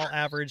Smith all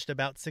averaged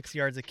about 6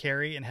 yards a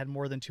carry and had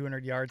more than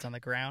 200 yards on the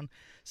ground.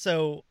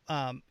 So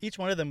each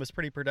one of them was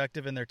pretty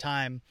productive in their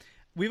time.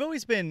 We've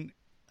always been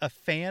a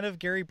fan of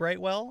Gary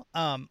Brightwell.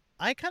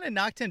 I kind of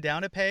knocked him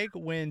down a peg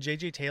when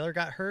J.J. Taylor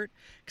got hurt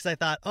because I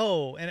thought,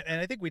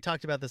 and I think we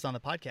talked about this on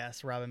the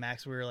podcast, Rob and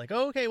Max. We were like,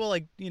 okay, well,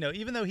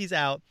 even though he's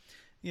out,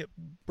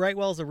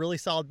 Brightwell's a really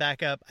solid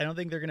backup. I don't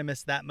think they're going to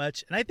miss that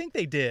much. And I think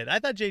they did. I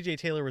thought J.J.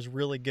 Taylor was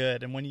really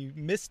good. And when you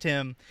missed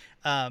him,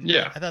 I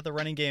thought the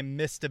running game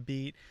missed a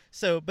beat.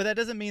 So, but that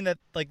doesn't mean that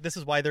this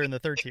is why they're in the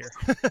third tier.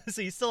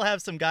 So you still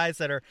have some guys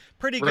that are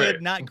pretty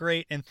good, not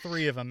great, and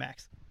three of them,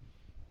 Max.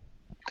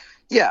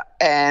 Yeah,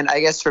 and I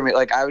guess for me,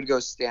 I would go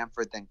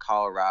Stanford then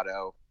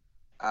Colorado.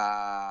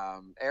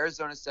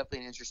 Arizona's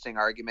definitely an interesting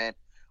argument.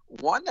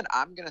 One that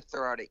I'm going to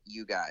throw out at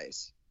you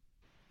guys.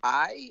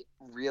 I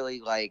really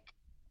like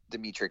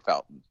Demetri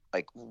Felton.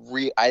 Like,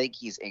 I think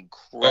he's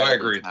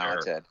incredibly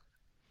talented.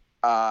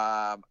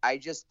 I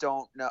just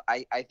don't know.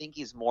 I think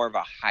he's more of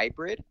a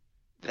hybrid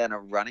than a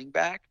running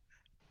back.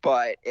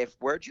 But if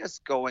we're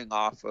just going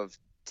off of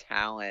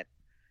talent,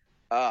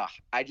 I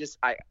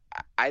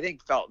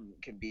think Felton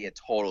can be a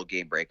total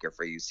game breaker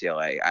for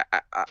UCLA.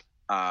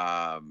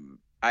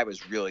 I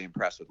was really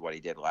impressed with what he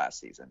did last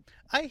season.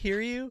 I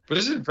hear you. But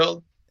isn't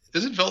Felton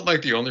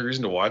like the only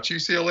reason to watch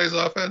UCLA's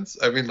offense?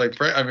 I mean,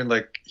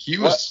 he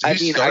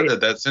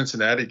started that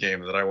Cincinnati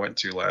game that I went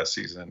to last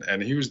season,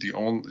 and he was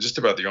just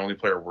about the only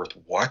player worth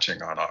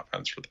watching on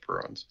offense for the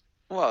Bruins.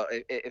 Well,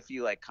 if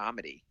you like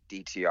comedy,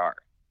 DTR.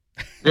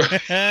 He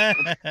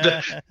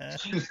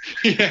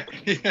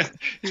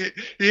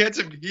had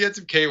some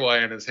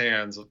KY in his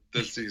hands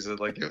this season.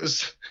 Like, it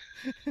was.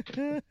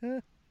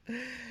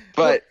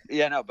 But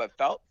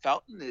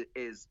Felton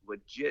is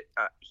legit.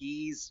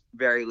 He's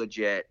very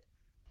legit.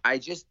 I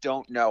just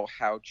don't know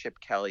how Chip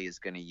Kelly is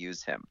going to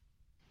use him.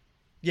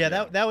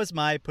 Yeah, that was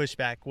my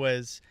pushback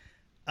was,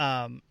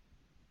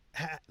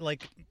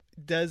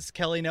 does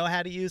Kelly know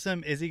how to use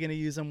him? Is he going to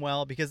use him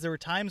well? Because there were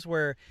times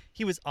where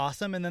he was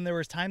awesome, and then there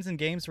was times in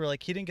games where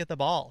he didn't get the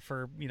ball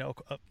for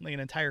an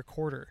entire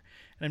quarter.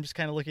 And I'm just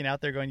kind of looking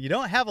out there going, you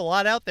don't have a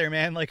lot out there,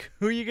 man. Like,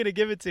 who are you going to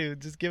give it to?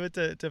 Just give it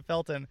to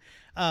Felton.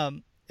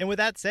 And with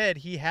that said,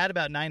 he had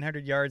about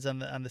 900 yards on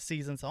the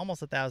season, so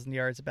almost 1,000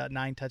 yards, about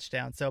 9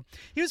 touchdowns. So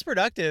he was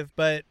productive,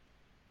 but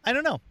I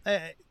don't know.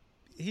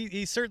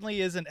 He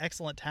certainly is an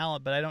excellent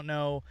talent, but I don't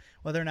know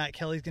whether or not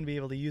Kelly's going to be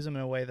able to use him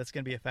in a way that's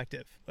going to be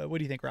effective. What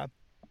do you think, Rob?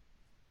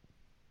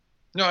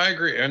 No, I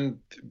agree. And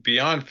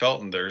beyond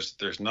Felton, there's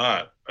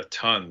not a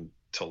ton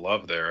to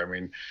love there. I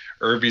mean,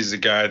 Irby's a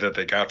guy that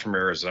they got from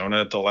Arizona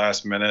at the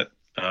last minute.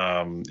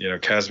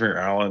 Casimir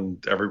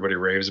Allen, everybody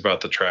raves about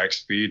the track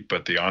speed,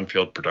 but the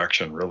on-field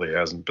production really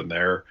hasn't been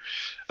there.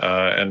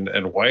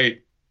 And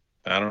White,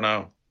 I don't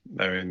know.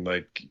 I mean,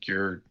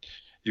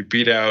 you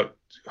beat out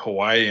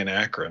Hawaii and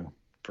Akron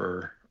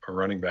for a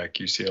running back,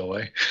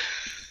 UCLA.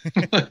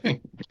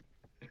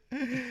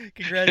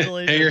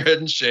 Congratulations. Hang your head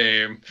in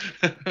shame.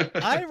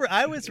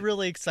 I was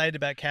really excited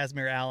about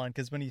Casimir Allen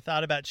because when you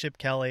thought about Chip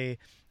Kelly,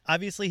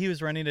 obviously he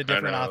was running a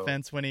different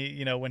offense when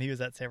he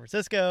was at San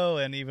Francisco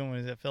and even when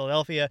he was at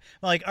Philadelphia.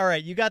 I'm like, all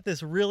right, you got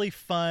this really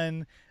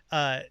fun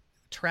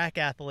track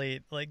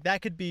athlete. Like,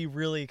 that could be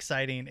really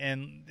exciting.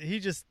 And he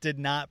just did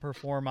not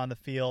perform on the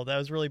field. I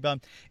was really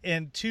bummed.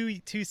 And two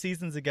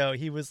seasons ago,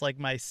 he was like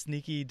my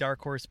sneaky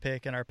dark horse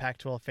pick in our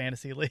Pac-12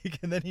 fantasy league.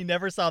 And then he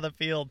never saw the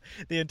field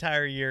the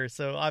entire year.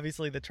 So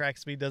obviously the track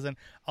speed doesn't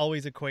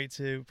always equate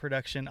to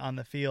production on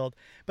the field.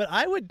 But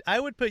I would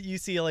put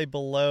UCLA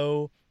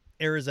below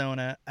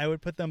Arizona. I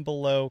would put them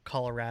below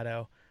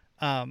Colorado.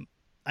 I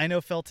know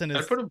Felton is.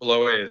 I'd put him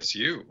below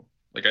ASU.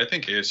 I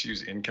think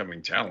ASU's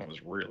incoming talent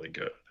was really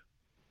good.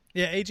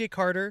 Yeah, A.J.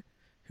 Carter,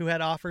 who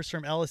had offers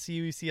from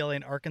LSU, UCLA,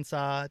 and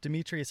Arkansas.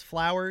 Demetrius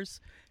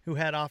Flowers, who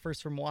had offers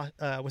from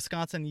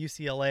Wisconsin,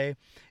 UCLA.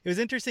 It was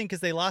interesting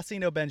because they lost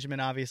Eno Benjamin,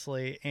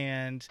 obviously,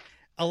 and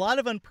a lot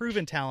of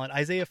unproven talent.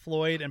 Isaiah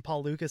Floyd and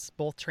Paul Lucas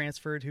both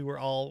transferred, who were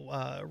all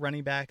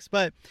running backs.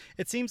 But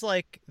it seems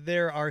like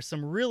there are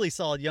some really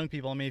solid young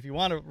people. I mean, if you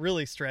want to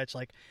really stretch,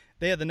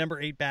 they had the number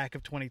 8 back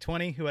of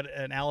 2020 who had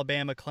an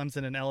Alabama,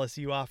 Clemson, and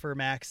LSU offer,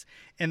 Max.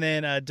 And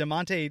then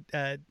DeMonte,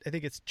 I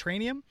think it's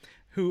Tranium,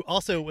 who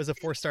also was a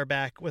 4-star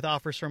back with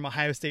offers from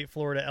Ohio State,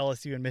 Florida,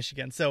 LSU, and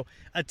Michigan. So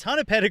a ton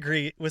of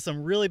pedigree with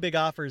some really big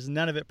offers,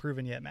 none of it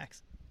proven yet,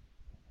 Max.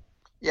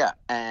 Yeah,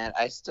 and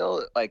I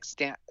still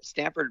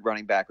Stanford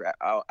running back.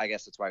 I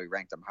guess that's why we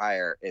ranked them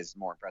higher, is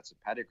more impressive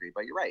pedigree.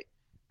 But you're right.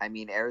 I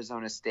mean,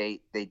 Arizona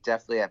State, they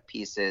definitely have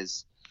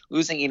pieces.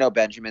 Losing Eno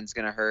Benjamin's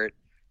going to hurt.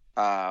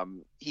 I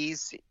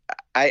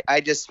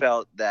just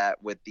felt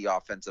that with the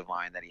offensive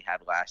line that he had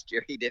last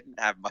year, he didn't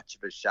have much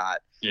of a shot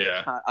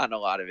on a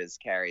lot of his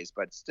carries,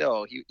 but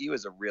still he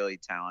was a really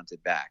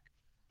talented back.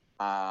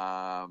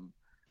 I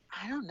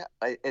don't know.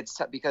 It's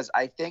tough because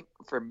I think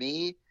for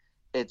me,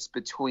 it's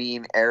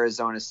between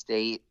Arizona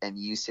State and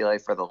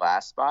UCLA for the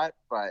last spot,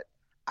 but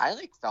I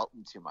like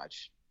Felton too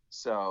much.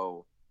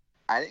 So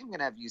I think I'm going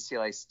to have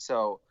UCLA.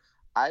 So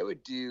I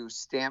would do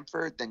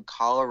Stanford, then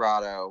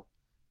Colorado,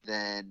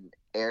 then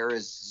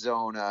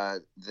Arizona,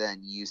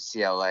 then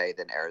UCLA,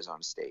 then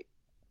Arizona State.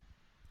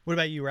 What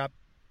about you, Rob?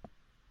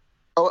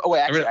 Oh wait,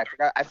 actually,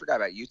 I forgot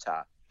about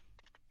Utah.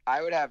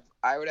 I would have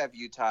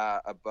Utah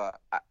above.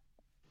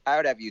 I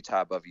would have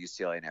Utah above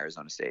UCLA and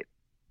Arizona State.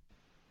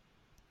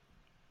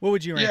 What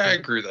would you rank? Yeah, I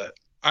agree with that.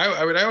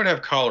 I would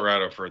have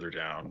Colorado further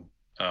down.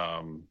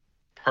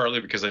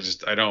 Partly because I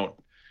don't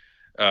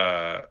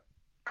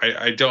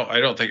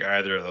think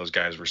either of those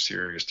guys were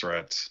serious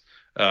threats.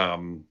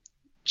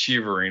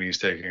 Chiavarini's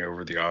taking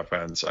over the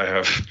offense.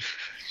 I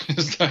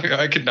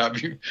could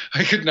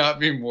not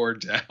be more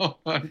down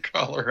on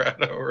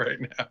Colorado right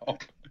now.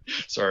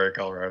 Sorry,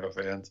 Colorado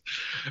fans.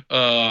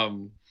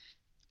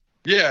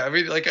 Yeah, I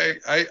mean,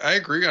 I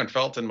agree on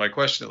Felton. My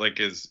question,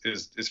 is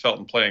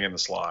Felton playing in the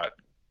slot?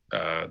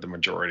 the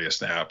majority of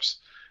snaps.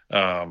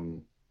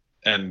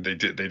 And they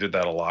did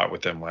that a lot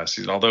with them last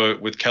season. Although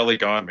with Kelly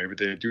gone, maybe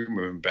they do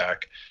move him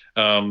back.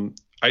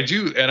 I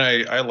do, and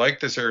I like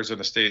this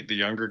Arizona State, the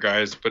younger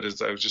guys, but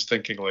as I was just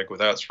thinking, like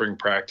without spring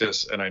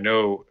practice, and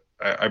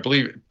I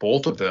believe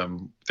both of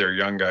them, their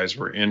young guys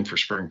were in for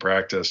spring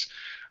practice.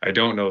 I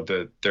don't know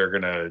that they're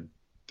going to,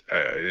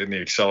 in the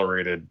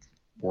accelerated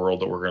world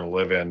that we're going to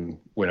live in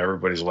when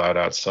everybody's allowed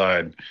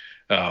outside,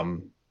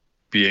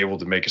 be able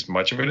to make as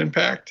much of an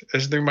impact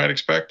as they might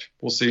expect.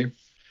 We'll see.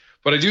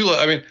 But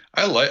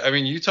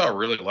Utah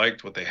really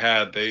liked what they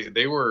had.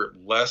 They were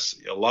less,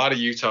 a lot of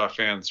Utah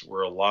fans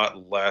were a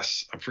lot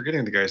less. I'm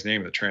forgetting the guy's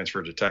name that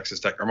transferred to Texas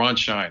Tech, Armand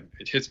Shine.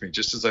 It hits me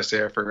just as I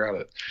say I forgot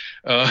it.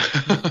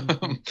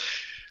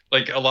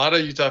 Like a lot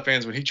of Utah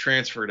fans, when he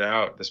transferred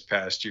out this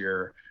past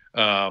year,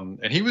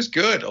 and he was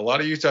good. A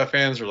lot of Utah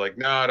fans were like,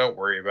 "No, don't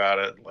worry about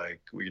it.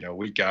 Like,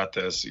 we got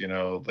this."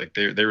 Like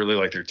they really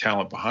like their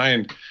talent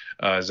behind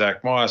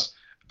Zach Moss.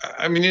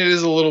 I mean, it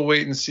is a little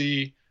wait and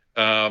see.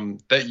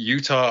 That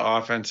Utah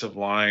offensive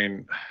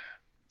line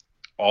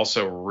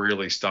also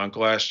really stunk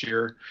last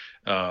year.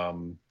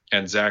 And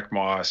Zach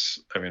Moss,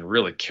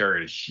 really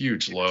carried a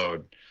huge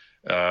load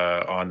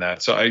on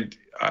that. So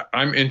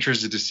I'm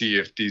interested to see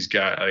if these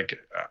guys,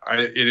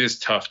 it is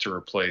tough to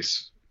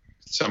replace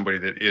somebody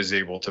that is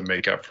able to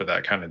make up for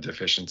that kind of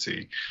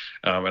deficiency.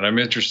 And I'm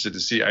interested to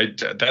see.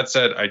 That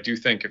said, I do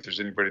think if there's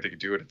anybody that could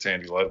do it, it's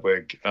Andy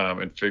Ludwig,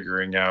 and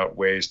figuring out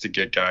ways to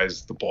get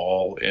guys the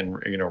ball in,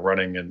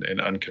 running in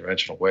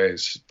unconventional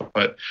ways.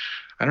 But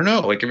I don't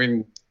know.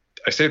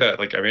 I say that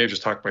I may have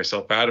just talked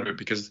myself out of it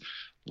because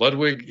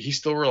Ludwig, he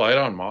still relied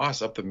on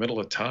Moss up the middle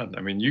a ton.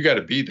 You got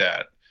to be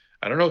that.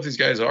 I don't know if these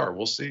guys are.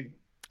 We'll see.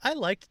 I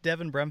liked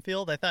Devin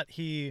Brumfield. I thought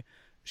he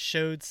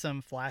showed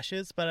some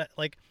flashes, but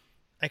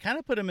I kind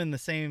of put him in the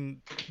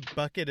same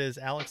bucket as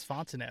Alex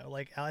Fontenot.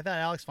 I thought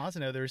Alex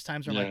Fontenot, there was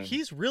times where I'm like,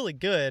 he's really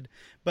good,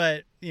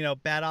 but,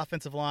 bad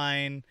offensive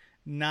line,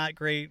 not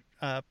great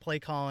play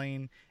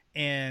calling,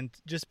 and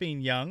just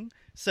being young.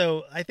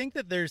 So I think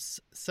that there's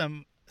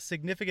some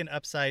significant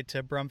upside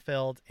to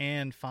Brumfield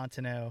and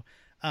Fontenot.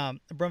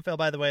 Brumfield,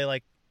 by the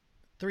way,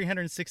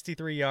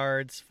 363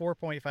 yards,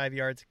 4.5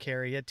 yards a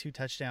carry. He had 2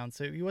 touchdowns.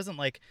 So he wasn't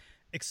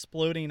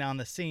exploding on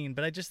the scene,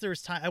 but there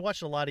was time. I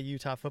watched a lot of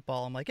Utah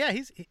football. I'm like, yeah,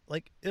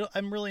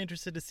 I'm really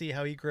interested to see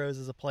how he grows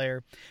as a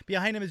player.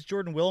 Behind him is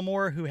Jordan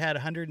Wilmore, who had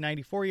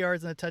 194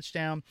 yards and a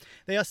touchdown.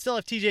 They still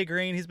have TJ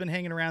Green. He's been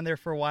hanging around there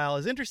for a while.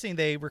 It's interesting.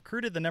 They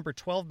recruited the number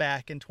 12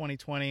 back in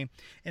 2020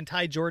 and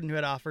Ty Jordan, who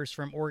had offers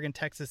from Oregon,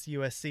 Texas,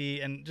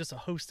 USC, and just a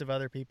host of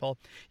other people.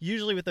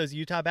 Usually with those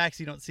Utah backs,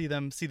 you don't see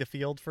them see the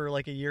field for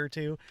a year or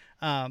two.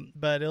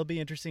 But it'll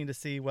be interesting to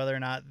see whether or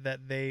not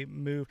that they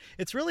move.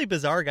 It's really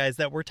bizarre, guys,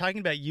 that we're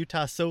talking about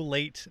Utah so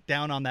late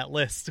down on that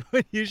list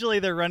when usually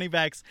their running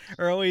backs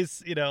are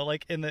always, in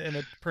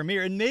the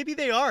premier, and maybe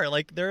they are.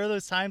 There are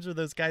those times where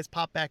those guys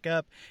pop back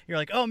up. You're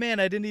like, oh man,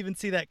 I didn't even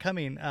see that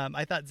coming.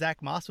 I thought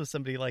Zach Moss was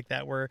somebody like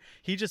that, where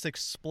he just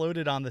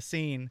exploded on the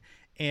scene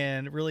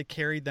and really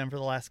carried them for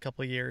the last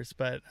couple of years.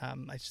 But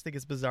I just think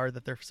it's bizarre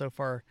that they're so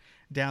far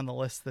down the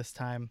list this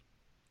time.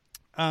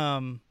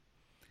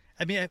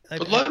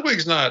 But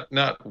Ludwig's not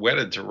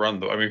wedded to run,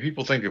 though.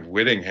 People think of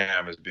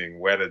Whittingham as being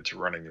wedded to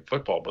running the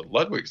football, but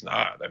Ludwig's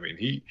not.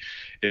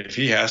 If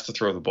he has to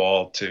throw the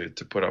ball to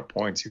put up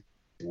points, he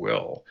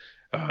will.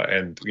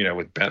 And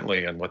with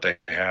Bentley and what they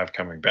have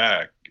coming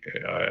back,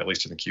 at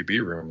least in the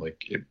QB room,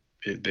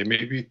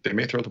 they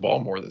may throw the ball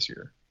more this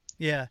year.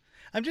 Yeah,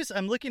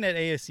 I'm looking at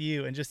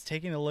ASU and just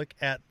taking a look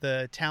at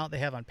the talent they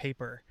have on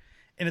paper,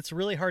 and it's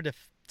really hard to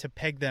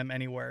peg them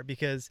anywhere,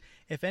 because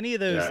if any of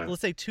those,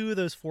 let's say 2 of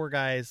those 4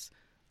 guys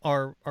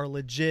are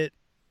legit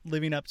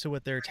living up to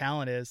what their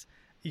talent is,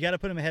 you got to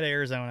put them ahead of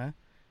Arizona.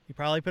 You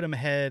probably put them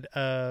ahead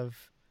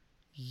of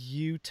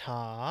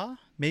Utah,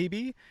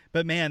 maybe.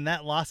 But man,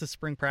 that loss of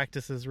spring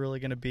practice is really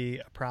going to be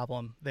a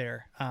problem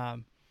there. I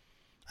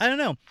don't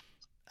know.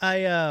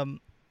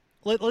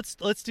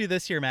 Let's do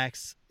this here,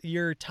 Max.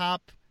 Your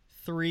top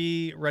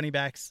 3 running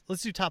backs.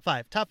 Let's do top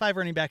 5. Top 5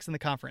 running backs in the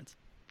conference.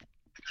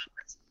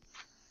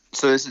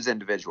 So this is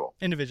individual.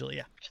 Individually,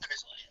 yeah.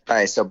 All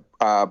right, so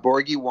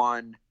Borgie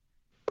 1,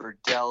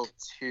 Burdell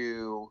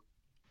 2,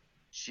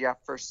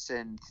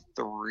 Jefferson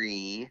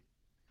 3.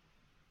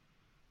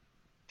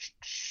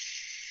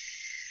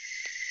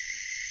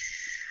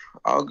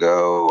 I'll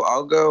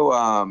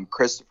go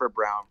Christopher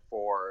Brown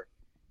 4,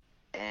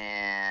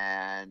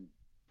 and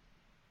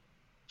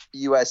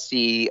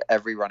USC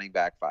every running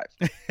back 5.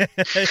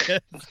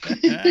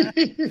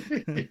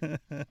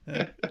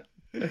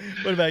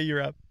 What about you,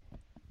 Rob?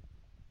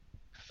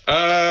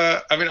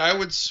 I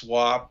would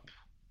swap.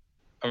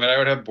 I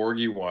would have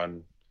Borgie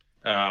 1.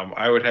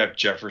 I would have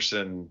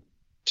Jefferson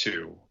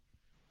 2,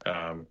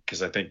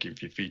 because I think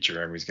if you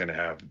feature him, he's going to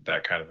have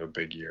that kind of a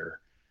big year.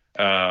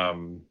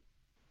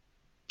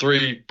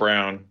 3,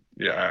 Brown.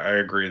 Yeah, I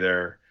agree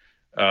there.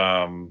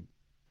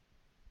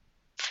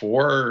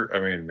 4,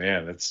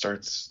 man, it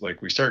starts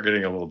we start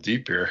getting a little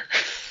deep here.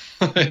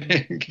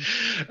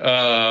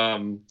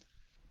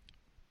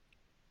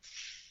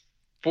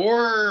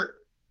 I'm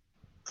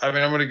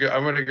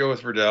gonna go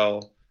with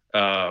Verdell.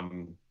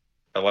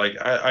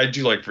 I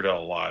do like Verdell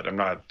a lot.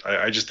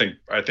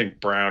 I think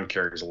Brown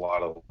carries a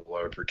lot of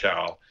load for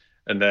Cal.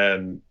 And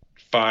then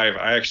 5,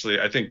 I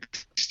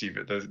think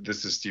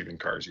this is Stephen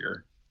Carr's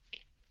year.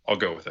 I'll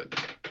go with it.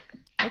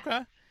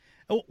 Okay.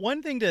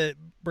 One thing to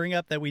bring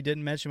up that we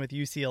didn't mention with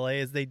UCLA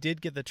is they did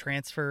get the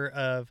transfer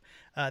of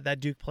that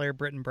Duke player,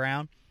 Britton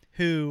Brown,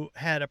 who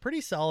had a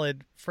pretty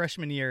solid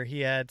freshman year.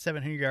 He had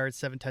 700 yards,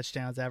 7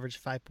 touchdowns,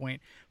 averaged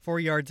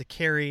 5.4 yards a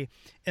carry,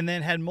 and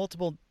then had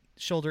multiple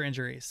shoulder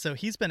injuries. So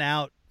he's been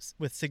out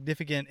with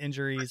significant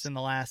injuries in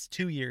the last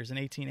 2 years, in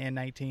 18 and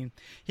 19.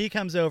 He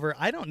comes over.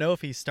 I don't know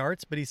if he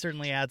starts, but he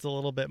certainly adds a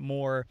little bit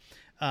more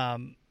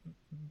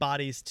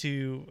bodies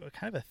to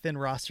kind of a thin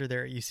roster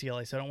there at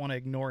UCLA. So I don't want to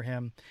ignore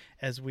him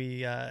as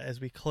we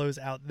close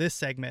out this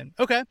segment.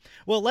 Okay.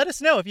 Well, let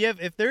us know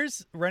if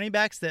there's running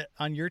backs that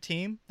on your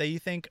team that you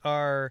think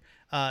are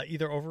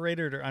either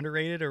overrated or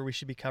underrated, or we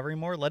should be covering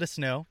more. Let us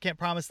know. Can't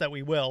promise that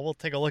we will. We'll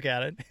take a look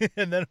at it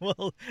and then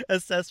we'll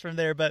assess from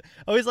there. But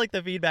I always like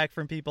the feedback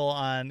from people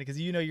on, because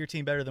you know your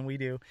team better than we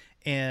do.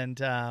 And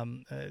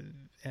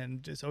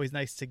it's always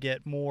nice to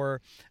get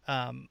more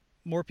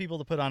people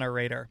to put on our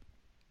radar.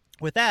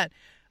 With that,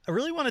 I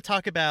really want to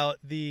talk about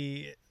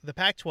the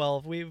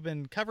Pac-12. We've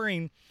been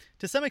covering,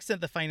 to some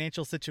extent, the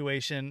financial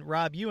situation.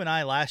 Rob, you and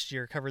I last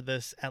year covered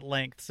this at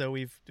length, so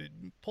we've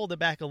pulled it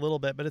back a little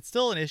bit, but it's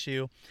still an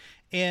issue.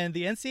 And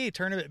the NCAA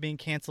tournament being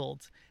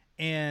canceled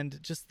and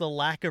just the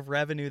lack of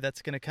revenue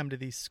that's going to come to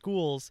these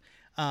schools,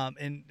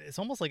 and it's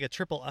almost like a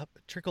trickle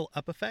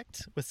up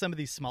effect with some of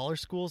these smaller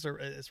schools.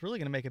 It's really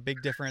going to make a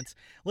big difference.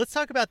 Let's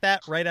talk about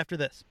that right after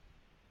this.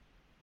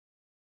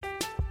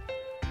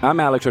 I'm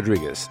Alex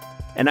Rodriguez.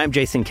 And I'm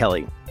Jason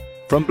Kelly.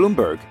 From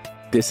Bloomberg,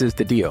 this is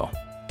The Deal.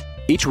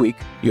 Each week,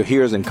 you'll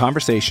hear us in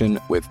conversation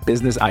with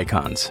business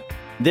icons.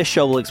 This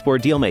show will explore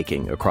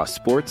deal-making across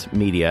sports,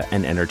 media,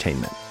 and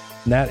entertainment.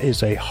 That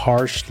is a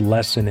harsh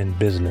lesson in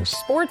business.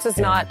 Sports is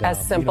not as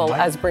simple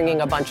as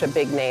bringing a bunch of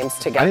big names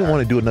together. I didn't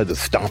want to do another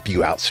stomp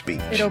you out speech.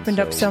 It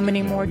opened up so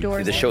many more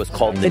doors. The show is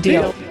called The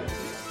Deal.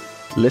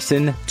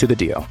 Listen to The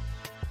Deal.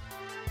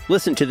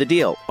 Listen to The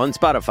Deal on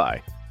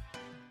Spotify.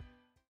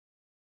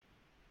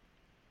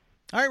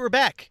 All right, we're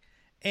back.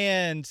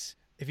 And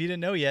if you didn't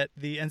know yet,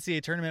 the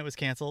NCAA tournament was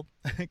canceled.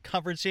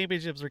 Conference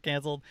championships were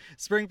canceled.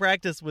 Spring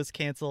practice was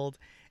canceled.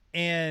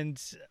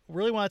 And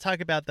really want to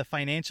talk about the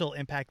financial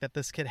impact that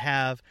this could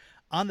have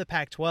on the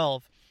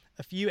Pac-12.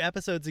 A few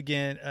episodes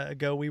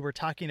ago, we were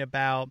talking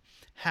about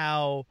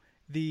how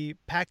the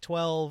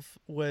Pac-12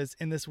 was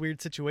in this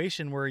weird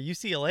situation where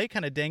UCLA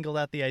kind of dangled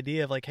out the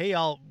idea of like, hey,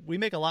 y'all, we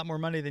make a lot more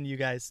money than you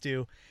guys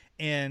do.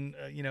 And,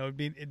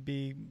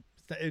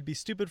 it'd be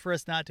stupid for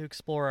us not to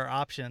explore our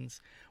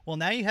options. Well,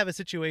 now you have a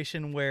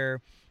situation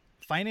where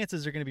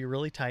finances are going to be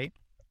really tight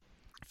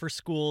for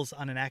schools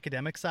on an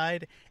academic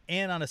side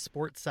and on a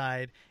sports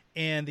side.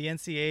 And the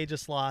NCAA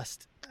just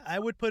lost, I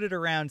would put it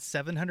around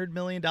 $700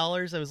 million. I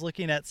was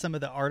looking at some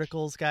of the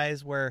articles,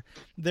 guys, where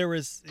there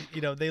was,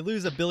 they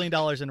lose $1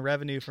 billion in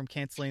revenue from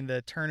canceling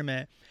the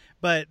tournament,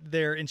 but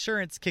their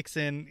insurance kicks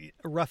in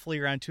roughly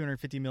around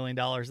 $250 million.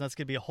 And that's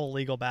going to be a whole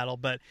legal battle,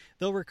 but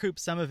they'll recoup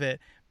some of it.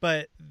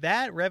 But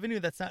that revenue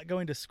that's not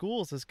going to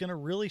schools is going to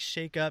really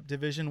shake up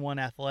Division I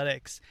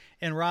athletics.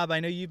 And Rob, I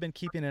know you've been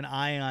keeping an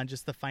eye on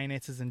just the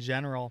finances in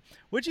general.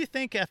 What do you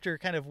think after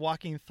kind of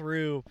walking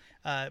through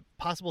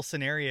possible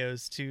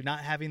scenarios to not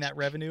having that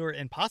revenue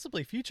and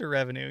possibly future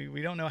revenue?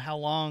 We don't know how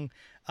long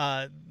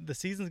the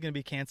season's going to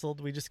be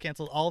canceled. We just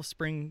canceled all of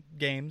spring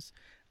games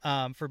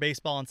for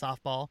baseball and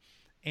softball.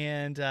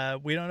 And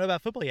we don't know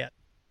about football yet.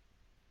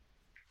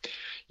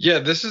 Yeah,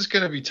 this is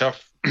going to be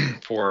tough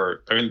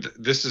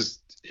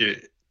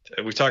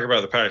we talk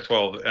about the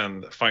Pac-12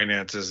 and the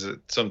finances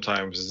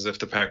sometimes as if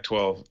the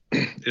Pac-12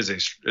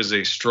 is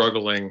a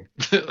struggling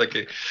like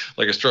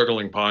a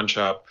struggling pawn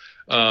shop.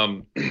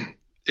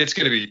 It's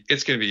going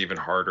to be even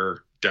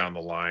harder down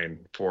the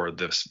line for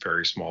this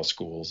very small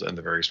schools and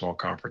the very small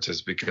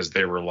conferences because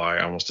they rely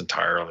almost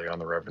entirely on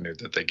the revenue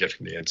that they get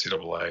from the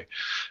NCAA.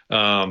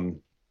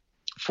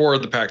 For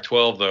the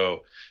Pac-12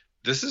 though,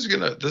 this is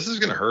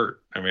gonna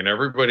hurt. I mean,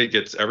 everybody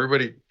gets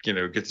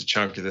a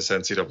chunk of this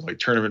NCAA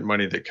tournament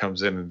money that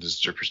comes in and is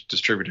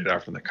distributed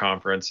out from the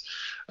conference.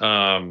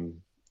 I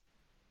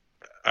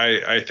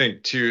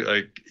think too,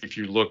 like if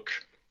you look,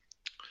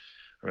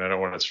 I don't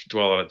want to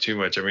dwell on it too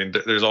much. I mean,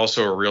 there's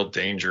also a real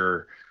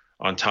danger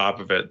on top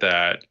of it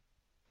that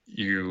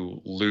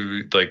you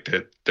lose, like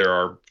that there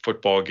are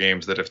football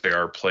games that if they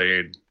are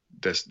played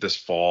this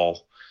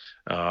fall,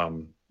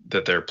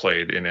 that they're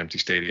played in empty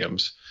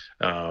stadiums.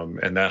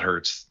 And that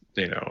hurts,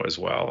 as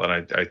well.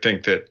 And I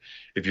think that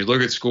if you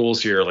look at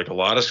schools here, like a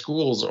lot of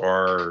schools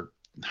are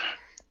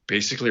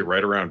basically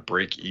right around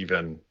break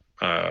even,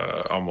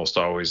 almost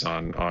always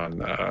on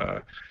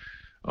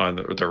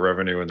their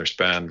revenue and their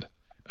spend.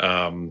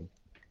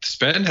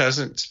 Spend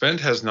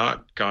has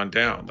not gone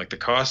down. Like the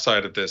cost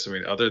side of this, I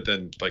mean, other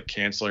than like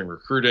canceling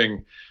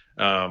recruiting,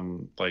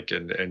 and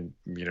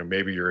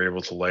maybe you're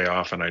able to lay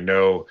off. And I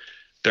know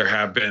there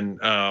have been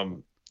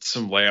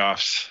some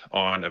layoffs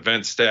on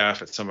event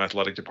staff at some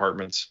athletic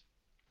departments.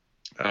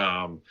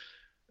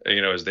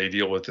 As they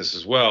deal with this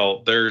as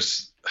well, there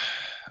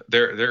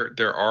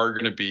are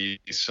going to be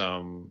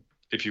some,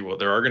 if you will,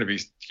 there are going to be,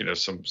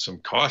 some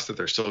costs that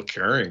they're still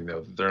carrying,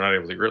 though they're not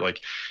able to get.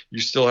 Like, you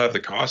still have the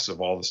costs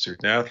of all the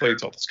student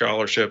athletes, all the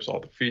scholarships, all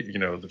the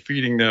the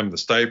feeding them, the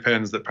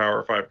stipends that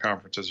Power 5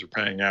 conferences are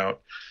paying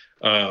out.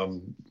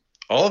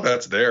 All of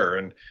that's there.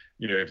 And,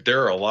 if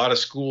there are a lot of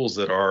schools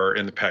that are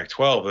in the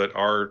Pac-12 that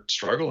are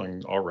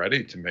struggling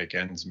already to make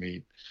ends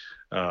meet,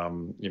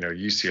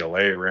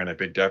 UCLA ran a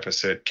big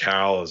deficit.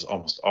 Cal is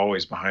almost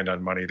always behind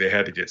on money. They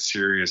had to get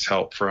serious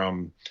help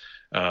from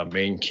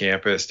main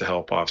campus to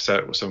help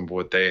offset with some of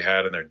what they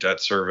had in their debt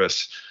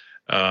service.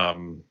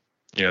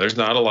 There's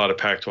not a lot of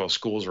Pac-12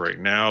 schools right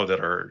now that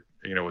are,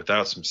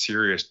 without some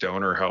serious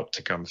donor help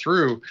to come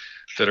through,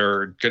 that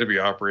are going to be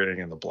operating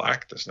in the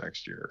black this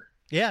next year.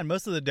 Yeah, and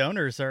most of the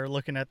donors are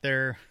looking at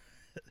their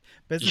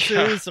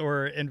businesses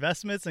or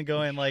investments and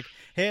going like,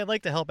 hey, I'd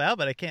like to help out,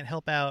 but I can't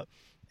help out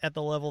at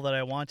the level that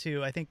I want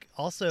to. I think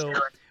also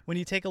when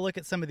you take a look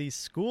at some of these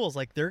schools,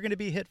 like, they're going to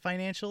be hit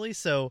financially.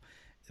 So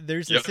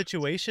there's a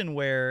situation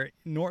where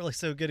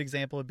so a good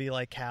example would be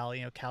like Cal.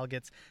 Cal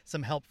gets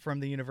some help from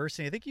the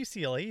university. I think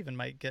UCLA even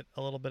might get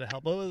a little bit of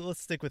help. But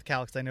let's stick with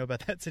Cal because I know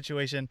about that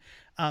situation.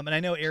 And I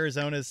know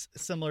Arizona's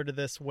similar to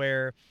this,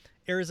 where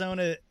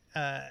Arizona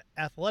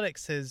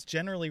athletics has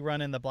generally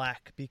run in the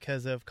black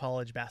because of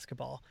college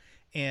basketball,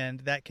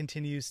 and that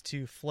continues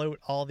to float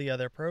all the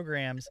other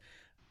programs.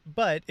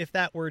 But if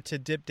that were to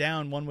dip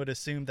down, one would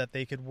assume that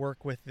they could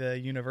work with the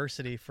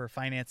university for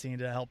financing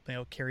to help,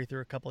 carry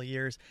through a couple of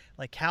years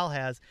like Cal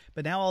has.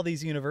 But now all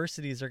these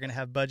universities are going to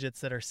have budgets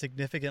that are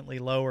significantly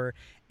lower.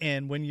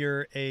 And when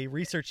you're a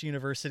research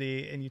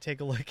university and you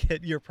take a look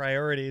at your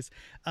priorities,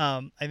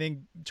 I think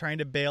trying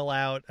to bail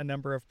out a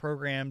number of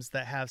programs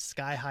that have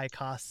sky high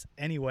costs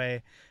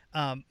anyway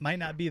might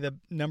not be the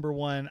number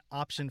one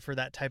option for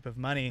that type of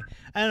money.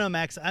 I don't know,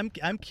 Max,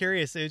 I'm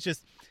curious. It's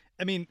just,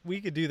 we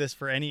could do this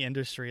for any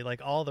industry,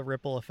 like all the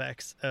ripple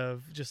effects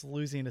of just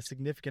losing a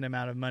significant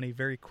amount of money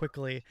very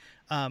quickly.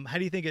 How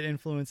do you think it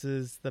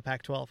influences the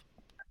Pac-12?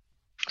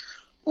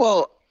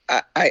 Well,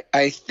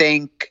 I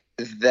think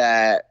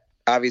that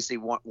obviously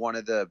one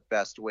of the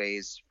best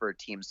ways for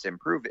teams to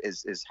improve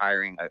is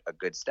hiring a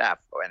good staff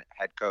and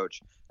head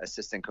coach,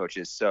 assistant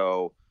coaches.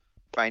 So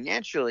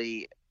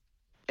financially,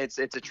 it's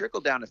a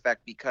trickle down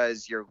effect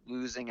because you're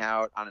losing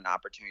out on an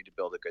opportunity to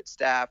build a good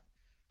staff.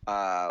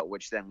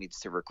 Which then leads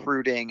to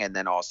recruiting, and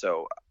then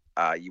also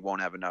you won't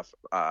have enough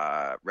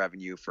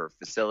revenue for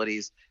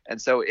facilities.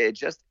 And so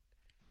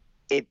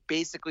it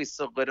basically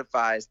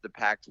solidifies the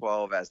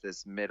Pac-12 as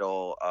this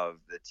middle of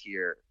the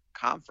tier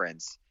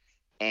conference,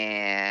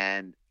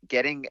 and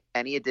getting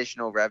any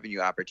additional revenue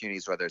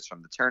opportunities, whether it's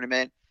from the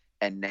tournament,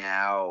 and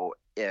now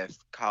if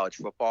college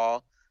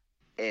football,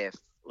 if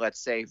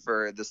let's say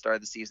for the start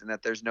of the season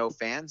that there's no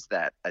fans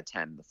that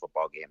attend the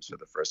football games for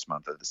the first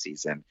month of the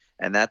season,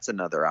 and that's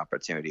another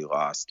opportunity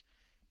lost.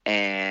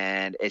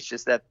 And it's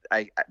just that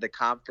the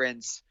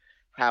conference,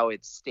 how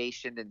it's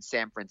stationed in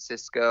San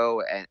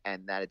Francisco,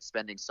 and that it's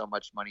spending so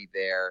much money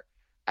there,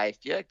 I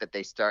feel like that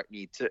they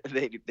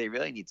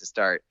really need to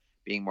start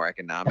being more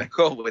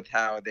economical with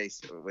how they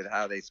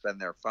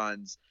spend their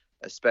funds,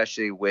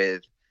 especially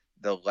with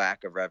the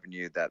lack of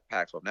revenue that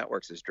Pac-12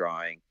 Networks is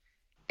drawing.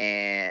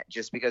 And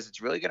just because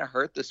it's really going to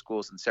hurt the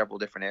schools in several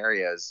different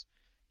areas,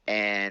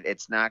 and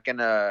it's not going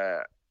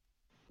to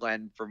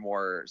lend for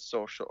more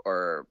social,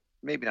 or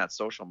maybe not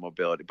social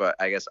mobility, but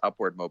I guess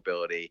upward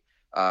mobility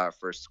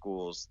for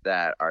schools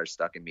that are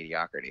stuck in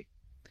mediocrity.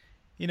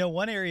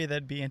 One area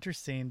that'd be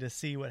interesting to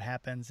see what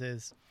happens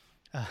is,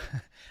 I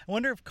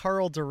wonder if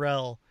Karl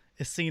Dorrell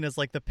is seen as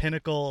like the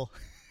pinnacle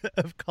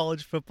of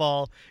college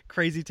football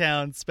crazy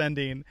town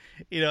spending,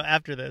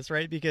 after this,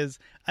 right? Because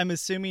I'm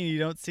assuming you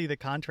don't see the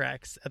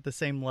contracts at the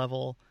same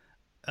level.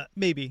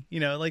 Maybe,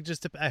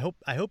 I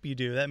hope you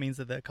do. That means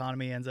that the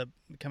economy ends up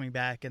coming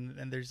back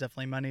and there's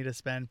definitely money to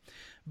spend.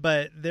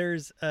 But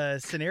there's a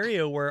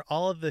scenario where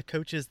all of the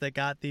coaches that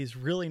got these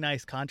really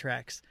nice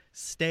contracts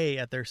stay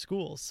at their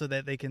schools so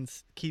that they can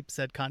keep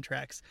said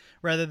contracts,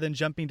 rather than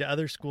jumping to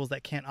other schools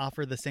that can't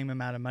offer the same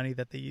amount of money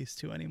that they used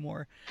to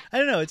anymore. I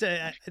don't know.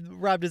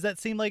 Rob, does that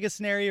seem like a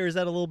scenario, or is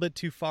that a little bit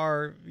too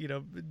far,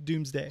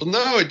 doomsday? Well,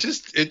 no, it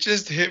just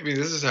hit me.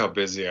 This is how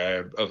busy I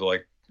am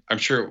I'm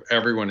sure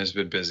everyone has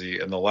been busy,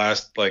 and all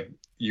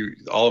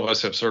of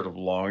us have sort of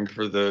longed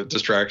for the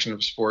distraction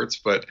of sports,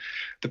 but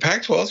the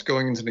Pac-12 is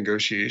going into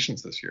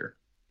negotiations this year.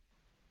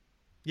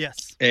 Yes.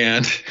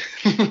 And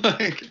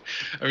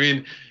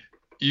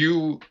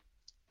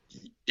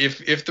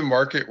if the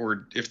market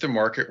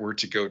were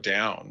to go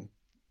down,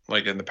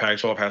 and the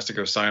Pac-12 has to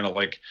go sign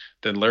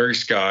then Larry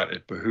Scott,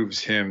 it behooves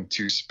him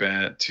to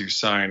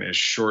sign as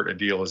short a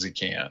deal as he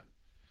can.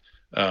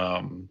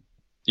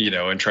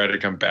 And try to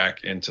come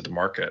back into the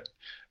market.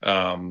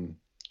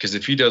 Because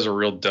if he does a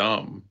real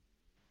dumb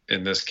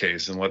in this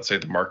case, and let's say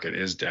the market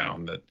is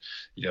down, that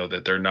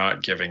they're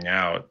not giving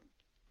out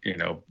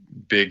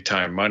big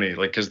time money,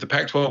 like, because the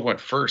Pac-12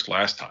 went first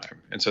last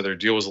time, and so their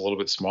deal was a little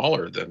bit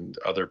smaller than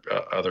other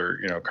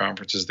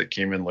conferences that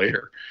came in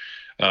later.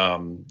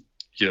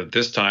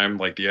 This time,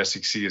 like, the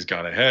SEC has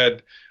gone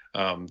ahead.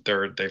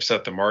 They've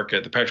set the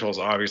market. The Pac-12 is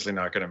obviously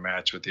not going to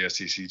match what the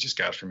SEC just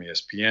got from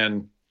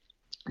ESPN,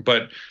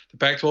 but the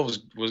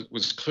Pac-12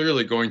 was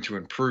clearly going to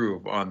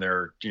improve on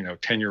their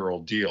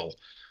 10-year-old deal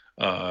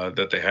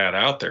that they had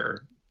out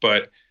there.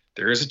 But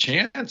there is a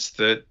chance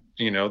that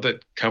that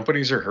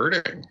companies are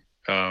hurting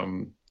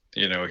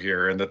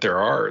here, and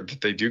that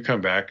they do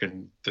come back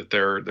and that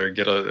they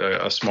get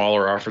a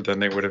smaller offer than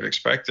they would have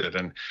expected,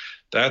 and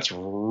that's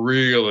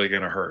really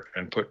going to hurt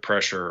and put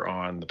pressure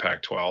on the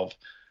Pac-12.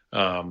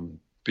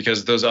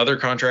 Because those other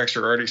contracts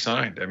are already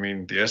signed. I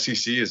mean, the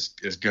SEC is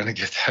going to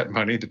get that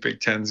money. The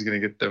Big Ten is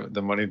going to get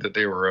the money that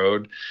they were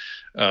owed.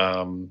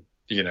 And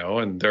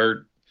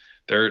the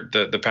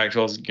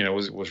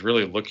Pac-12 was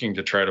really looking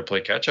to try to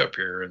play catch up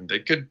here, and they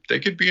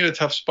could be in a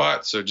tough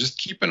spot. So just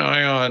keep an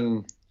eye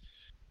on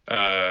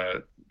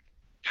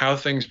how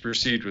things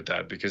proceed with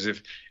that, because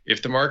if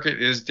the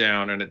market is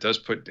down and it does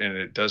put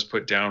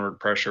downward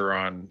pressure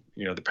on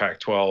the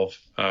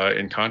Pac-12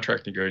 in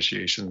contract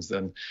negotiations,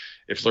 then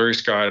if Larry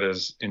Scott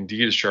is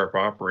indeed a sharp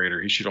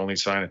operator, he should only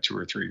sign a 2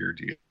 or 3 year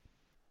deal.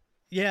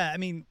 Yeah, I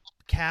mean,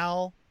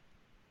 Cal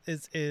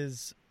is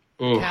Cal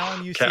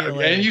and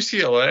UCLA. And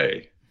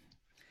UCLA.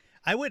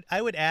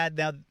 I would add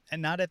now,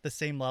 and not at the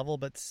same level,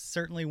 but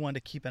certainly one to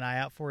keep an eye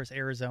out for is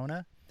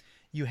Arizona.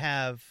 You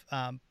have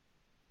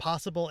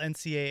possible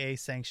NCAA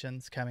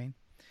sanctions coming.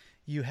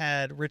 You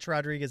had Rich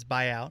Rodriguez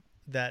buyout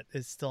that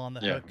is still on the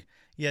hook.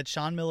 You had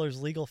Sean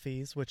Miller's legal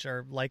fees, which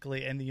are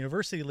likely, and the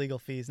university legal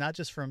fees, not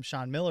just from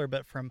Sean Miller,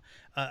 but from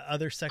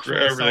other sexual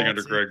assaults. Everything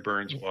under Greg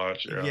Burns'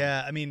 watch.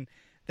 Yeah, I mean,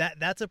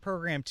 that's a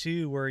program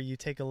too where you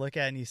take a look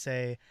at and you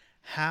say,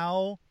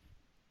 how,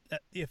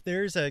 if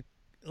there's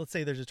let's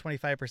say there's a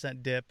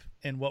 25% dip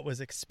in what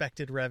was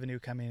expected revenue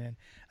coming in.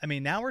 I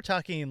mean, now we're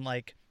talking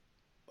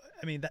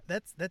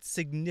that's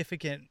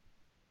significant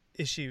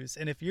issues.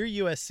 And if you're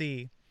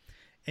USC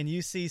and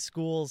you see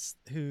schools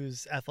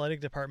whose athletic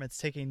departments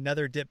taking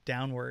another dip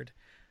downward,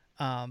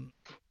 I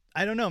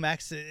don't know,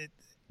 Max,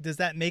 does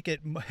that make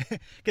it,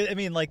 I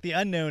mean, like, the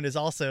unknown is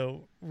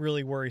also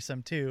really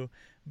worrisome too.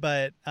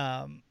 But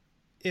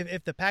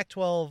if the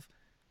Pac-12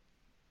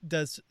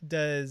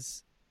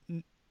 does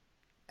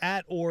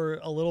at or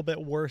a little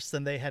bit worse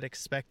than they had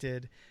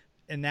expected,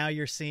 and now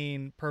you're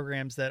seeing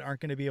programs that aren't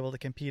going to be able to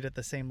compete at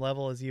the same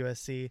level as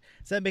USC,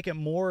 does that make it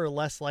more or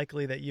less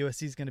likely that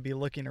USC is going to be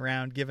looking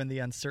around given the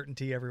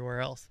uncertainty everywhere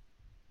else?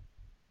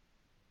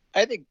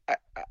 I think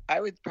I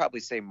would probably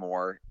say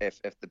more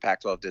if the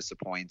Pac-12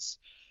 disappoints,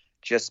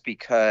 just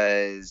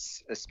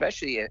because,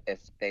 especially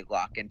if they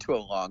lock into a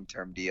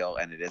long-term deal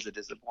and it is a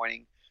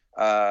disappointing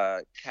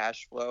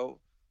cash flow.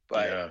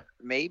 But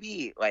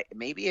maybe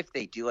if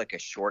they do like a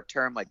short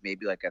term, like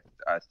maybe like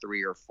a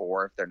 3 or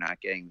 4, if they're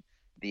not getting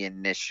the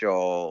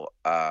initial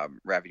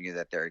revenue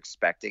that they're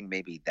expecting,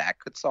 maybe that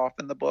could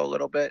soften the blow a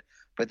little bit.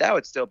 But that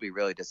would still be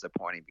really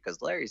disappointing,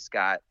 because Larry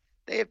Scott,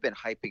 they have been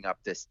hyping up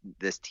this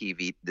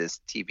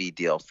TV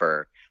deal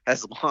for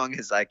as long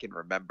as I can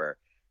remember.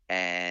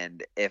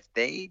 And if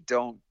they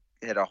don't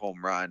hit a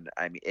home run,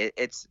 I mean,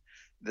 it's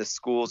the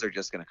schools are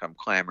just going to come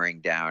clamoring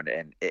down,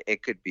 and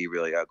it could be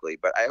really ugly.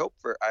 But I hope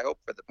for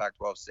the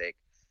Pac-12's sake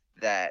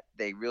that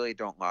they really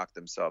don't lock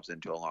themselves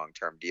into a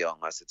long-term deal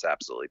unless it's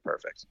absolutely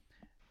perfect.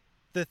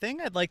 The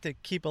thing I'd like to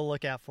keep a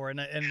lookout for, and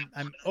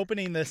I'm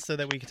opening this so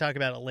that we can talk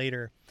about it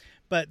later,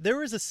 but there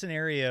was a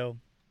scenario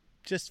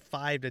just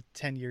 5 to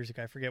 10 years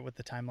ago, I forget what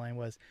the timeline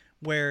was,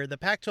 where the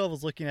Pac-12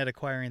 was looking at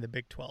acquiring the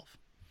Big 12.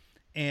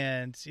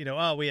 And,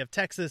 we have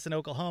Texas and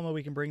Oklahoma,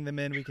 we can bring them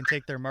in, we can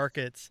take their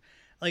markets.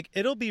 Like,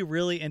 it'll be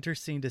really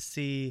interesting to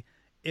see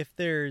if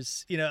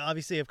there's,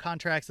 obviously you have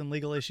contracts and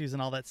legal issues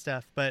and all that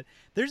stuff, but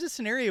there's a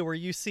scenario where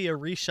you see a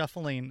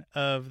reshuffling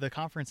of the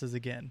conferences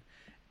again.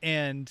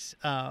 And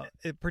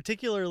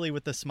particularly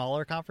with the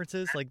smaller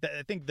conferences,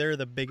 I think they're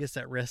the biggest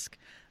at risk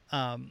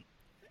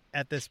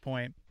at this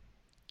point.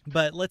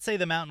 But let's say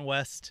the Mountain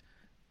West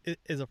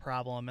is a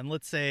problem, and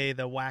let's say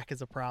the WAC is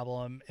a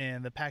problem,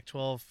 and the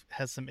Pac-12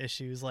 has some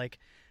issues. Like,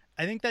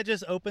 I think that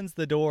just opens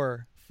the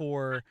door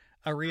for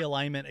a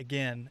realignment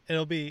again.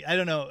 It'll be, I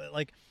don't know,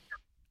 like,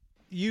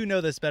 you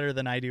know this better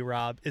than I do,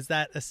 Rob. Is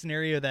that a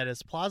scenario that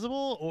is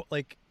plausible, or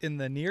like in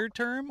the near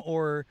term,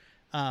 or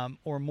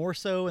more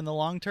so in the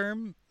long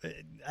term?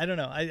 I don't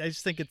know. I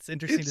just think it's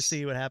interesting to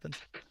see what happens.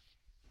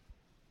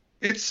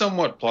 It's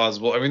somewhat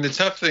plausible. I mean, the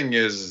tough thing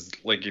is,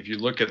 like, if you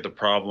look at the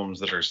problems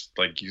that are,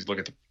 like, you look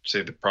at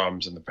the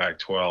problems in the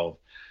Pac-12,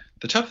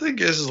 the tough thing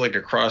is like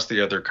across the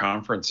other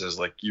conferences,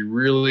 like, you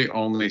really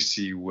only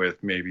see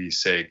with maybe,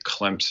 say,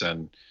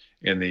 Clemson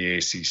in the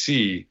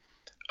ACC,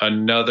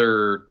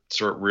 another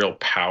sort of real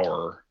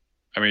power.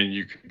 I mean,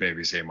 you could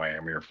maybe say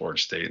Miami or Florida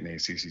State in the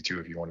ACC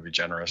too, if you want to be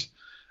generous.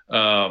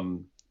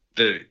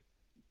 That,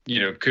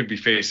 could be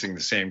facing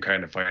the same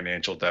kind of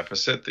financial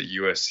deficit that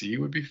USC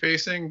would be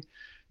facing,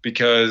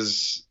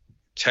 because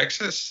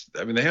Texas,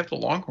 I mean, they have the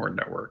Longhorn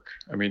Network.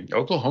 I mean,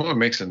 Oklahoma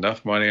makes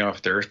enough money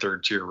off their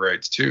third tier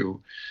rights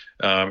too.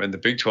 And the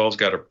Big 12's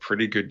got a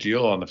pretty good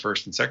deal on the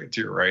first and second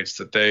tier rights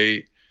that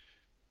they,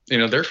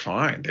 they're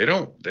fine. They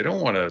don't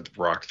want to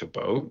rock the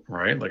boat,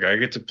 right? Like I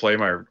get to play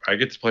my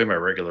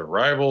regular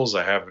rivals.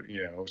 I have,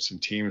 some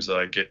teams that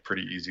I get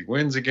pretty easy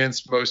wins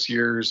against most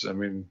years. I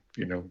mean,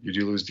 you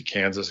do lose to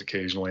Kansas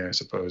occasionally, I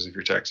suppose, if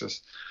you're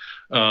Texas.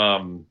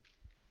 But,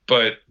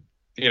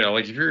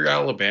 like if you're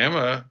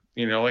Alabama,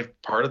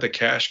 like part of the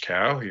cash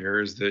cow here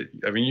is that,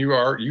 I mean, you've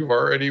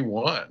already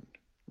won.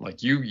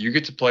 Like you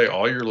get to play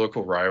all your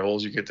local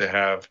rivals. You get to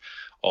have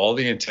all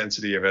the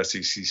intensity of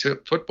SEC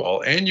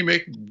football, and you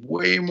make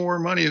way more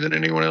money than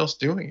anyone else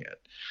doing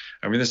it.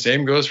 I mean, the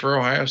same goes for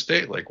Ohio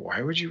State. Like,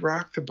 why would you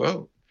rock the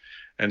boat?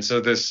 And so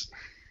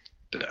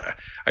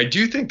I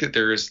do think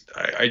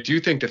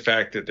the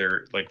fact that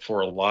they're like,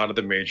 for a lot of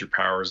the major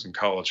powers in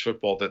college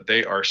football, that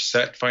they are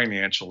set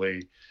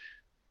financially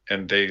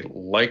and they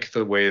like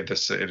the way it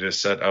is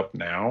set up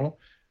now.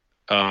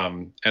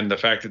 And the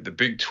fact that the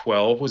Big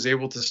 12 was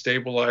able to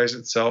stabilize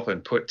itself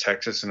and put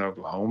Texas and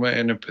Oklahoma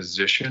in a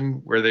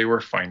position where they were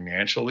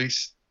financially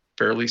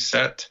fairly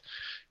set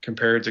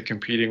compared to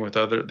competing with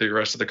the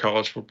rest of the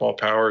college football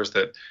powers,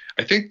 that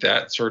I think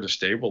that sort of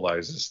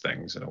stabilizes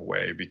things in a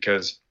way,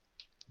 because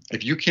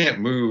if you can't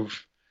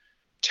move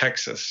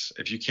Texas,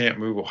 if you can't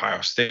move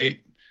Ohio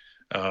State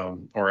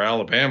or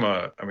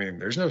Alabama, I mean,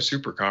 there's no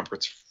super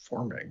conference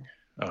forming.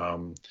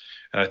 And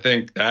I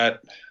think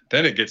that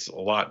then it gets a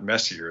lot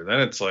messier.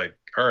 Then it's like,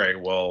 all right,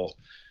 well,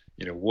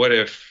 what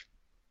if,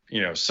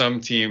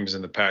 some teams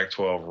in the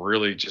Pac-12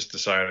 really just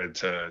decided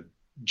to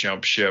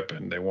jump ship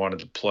and they wanted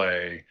to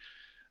play,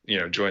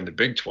 join the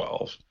Big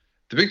 12.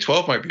 The Big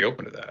 12 might be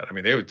open to that. I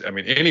mean,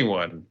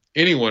 anyone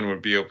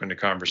would be open to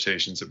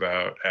conversations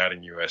about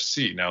adding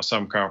USC. Now,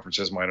 some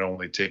conferences might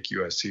only take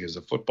USC as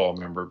a football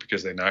member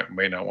because they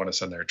may not want to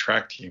send their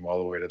track team all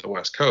the way to the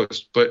West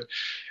Coast, but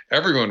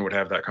everyone would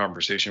have that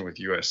conversation with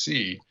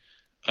USC.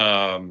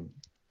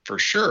 For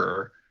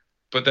sure.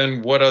 But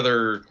then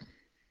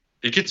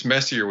it gets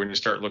messier when you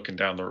start looking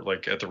down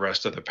at the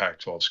rest of the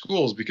Pac-12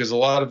 schools, because a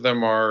lot of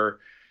them are,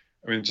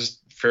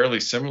 just fairly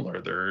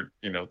similar. They're,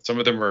 some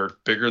of them are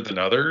bigger than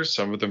others.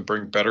 Some of them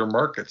bring better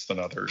markets than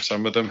others.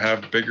 Some of them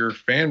have bigger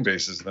fan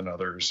bases than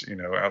others,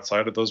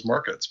 outside of those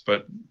markets.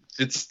 But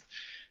it's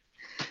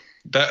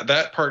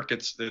that part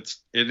it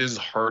is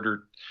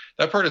harder.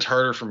 That part is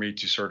harder for me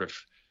to sort of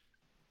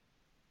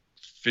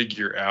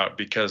figure out,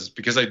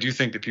 because I do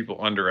think that people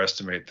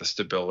underestimate the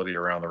stability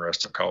around the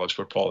rest of college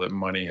football, that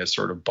money has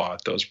sort of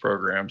bought those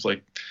programs.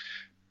 Like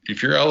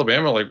if you're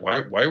Alabama, like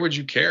why would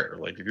you care?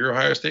 Like if you're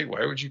Ohio State,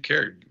 why would you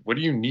care? What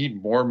do you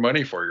need more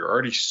money for? You're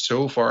already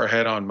so far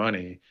ahead on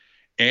money,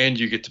 and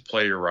you get to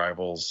play your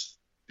rivals,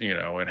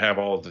 and have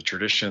all of the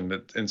tradition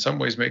that in some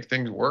ways make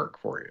things work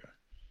for you.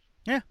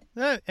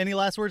 Yeah. Any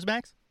last words,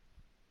 Max?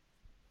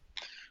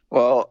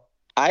 Well,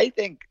 I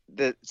think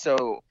the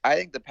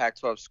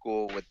Pac-12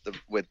 school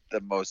with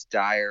the most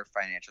dire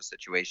financial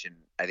situation,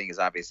 I think, is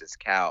obvious as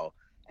Cal,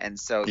 and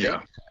so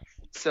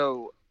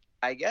so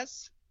I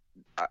guess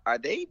are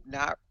they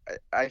not?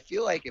 I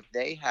feel like if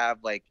they have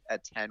like a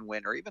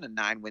 10-win or even a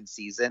 9-win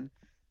season,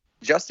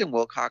 Justin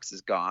Wilcox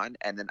is gone,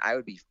 and then I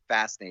would be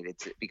fascinated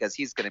because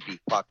he's going to be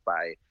fucked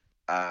by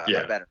a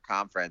better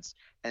conference,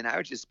 and I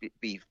would just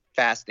be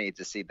fascinated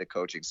to see the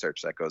coaching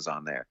search that goes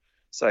on there.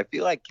 So I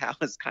feel like Cal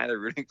is kind of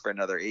rooting for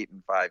another 8-5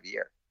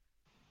 year.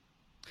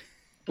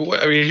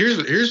 But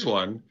here's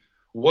one.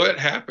 What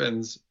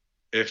happens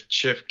if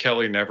Chip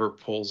Kelly never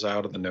pulls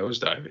out of the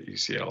nosedive at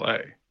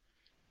UCLA?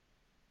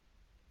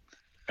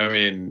 I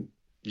mean,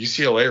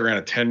 UCLA ran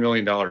a $10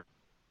 million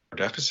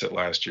deficit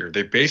last year.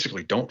 They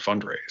basically don't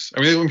fundraise.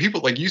 I mean, when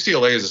people like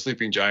UCLA is a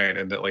sleeping giant,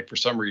 and that like for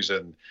some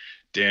reason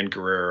Dan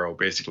Guerrero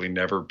basically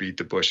never beat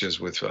the bushes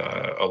with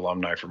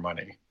alumni for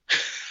money.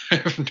 I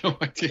have no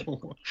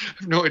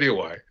idea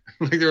why.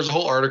 Like there was a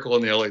whole article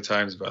in the LA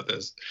Times about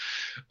this.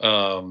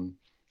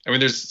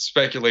 There's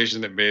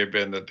speculation that may have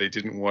been that they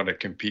didn't want to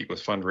compete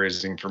with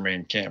fundraising for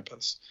main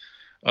campus.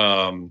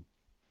 But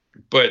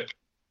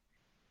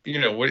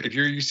if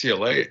you're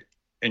UCLA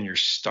and you're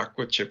stuck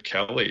with Chip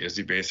Kelly as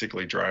he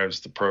basically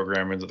drives the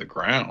program into the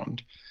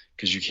ground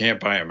because you can't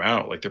buy him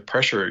out, like the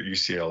pressure at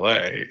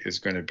UCLA is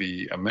going to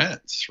be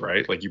immense,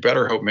 right? Like you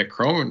better hope Mick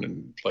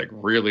Cronin like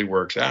really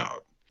works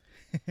out.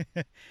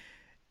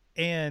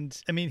 And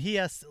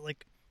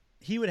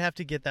he would have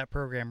to get that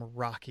program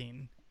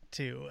rocking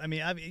too.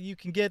 You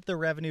can get the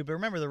revenue, but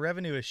remember the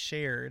revenue is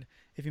shared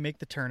if you make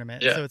the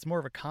tournament. So it's more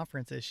of a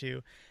conference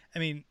issue.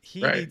 He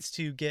needs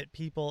to get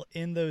people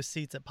in those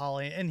seats at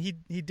Poly, and he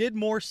did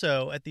more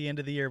so at the end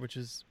of the year, which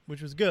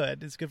was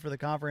good. It's good for the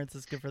conference.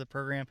 It's good for the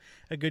program.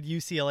 A good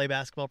UCLA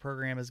basketball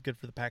program is good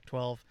for the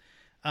Pac-12.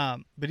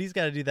 But he's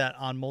got to do that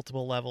on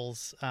multiple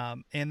levels.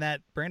 And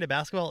that brand of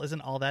basketball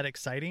isn't all that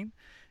exciting.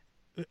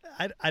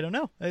 I don't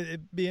know.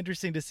 It'd be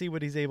interesting to see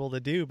what he's able to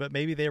do, but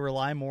maybe they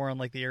rely more on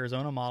like the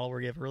Arizona model where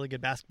you have a really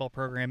good basketball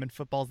program and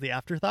football's the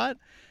afterthought.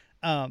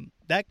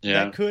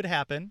 That could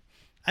happen.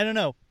 I don't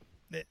know.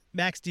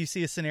 Max, do you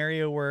see a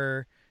scenario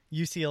where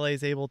UCLA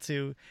is able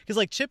to, because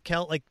like Chip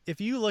Kelly, like if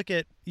you look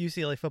at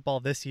UCLA football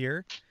this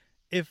year,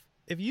 if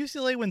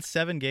UCLA wins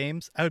 7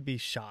 games, I would be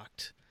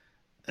shocked.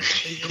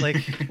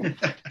 Like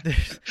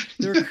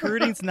the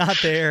recruiting's not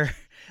there.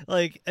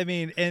 Like, I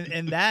mean,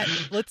 and that,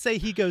 let's say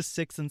he goes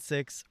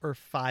 6-6 or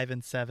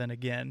 5-7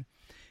 again,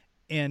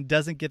 and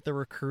doesn't get the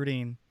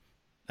recruiting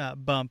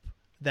bump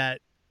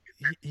that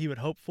he would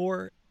hope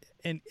for,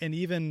 and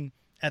even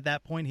at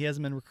that point he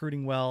hasn't been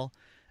recruiting well.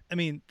 I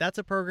mean, that's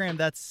a program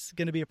that's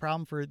going to be a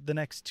problem for the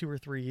next 2 or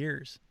 3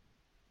 years.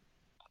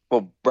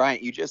 Well,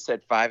 Bryant, you just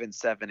said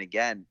 5-7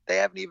 again. They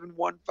haven't even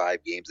won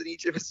 5 games in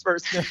each of his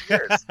first 2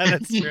 years.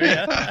 That's true.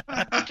 Yeah.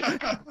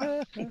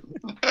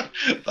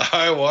 The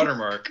high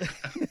watermark.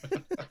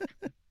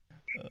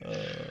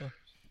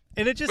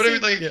 And it just. But I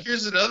mean, like,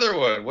 here's another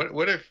one.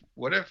 What if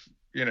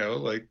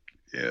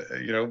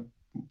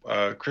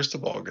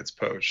Cristobal gets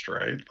poached,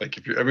 right? Like,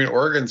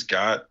 Oregon's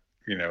got,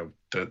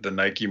 the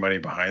Nike money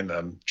behind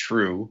them,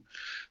 true,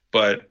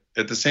 but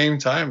at the same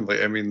time, like,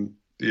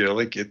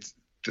 it's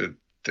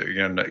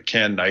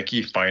can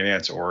Nike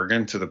finance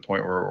Oregon to the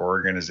point where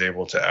Oregon is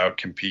able to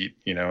outcompete,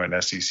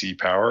 an SEC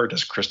power?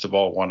 Does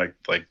Cristobal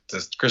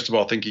does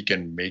Cristobal think he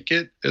can make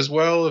it as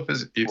well? If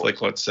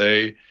let's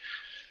say,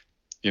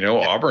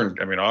 Auburn,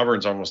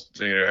 Auburn's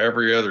almost,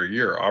 every other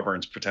year,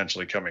 Auburn's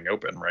potentially coming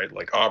open, right?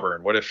 Like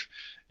Auburn, what if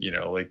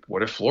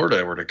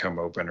Florida were to come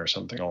open or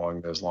something along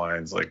those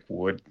lines? Like,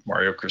 would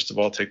Mario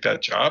Cristobal take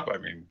that job?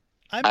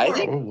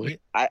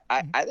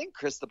 I think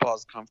Cristobal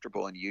is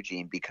comfortable in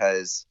Eugene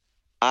because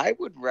I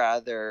would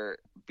rather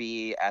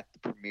be at the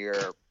premier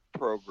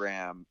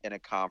program in a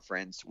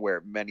conference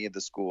where many of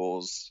the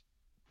schools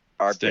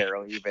are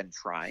barely even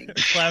trying.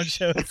 Clown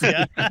shows,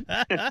 yeah.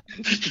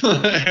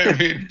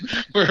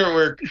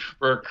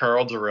 Where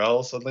Carl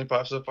Durrell suddenly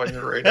pops up on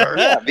your radar.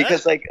 Yeah,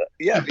 because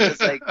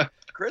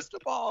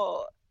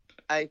Cristobal,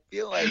 I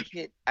feel like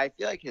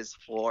his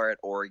floor at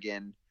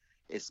Oregon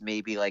is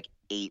maybe like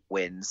 8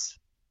 wins,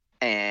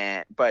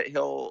 but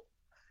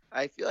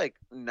I feel like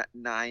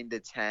 9 to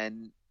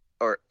 10.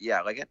 Or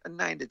like a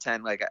 9 to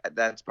 10, like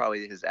that's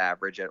probably his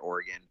average at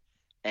Oregon.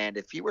 And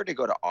if he were to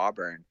go to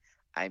Auburn,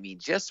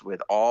 just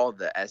with all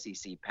the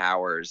SEC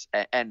powers,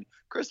 and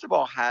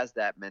Cristobal has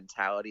that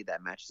mentality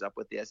that matches up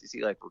with the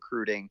SEC, like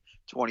recruiting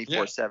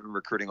 24/7,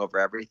 recruiting over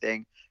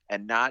everything.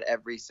 And not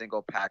every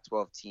single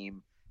Pac-12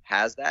 team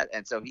has that.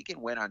 And so he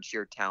can win on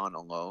sheer talent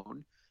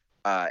alone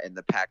in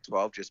the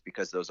Pac-12 just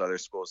because those other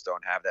schools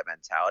don't have that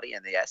mentality.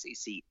 And the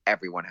SEC,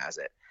 everyone has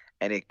it.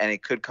 And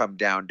it could come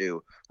down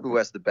to who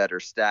has the better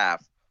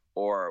staff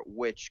or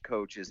which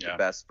coach is the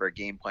best for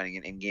game planning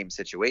and in-game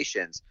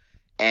situations.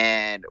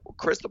 And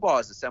Cristobal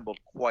has assembled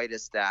quite a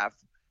staff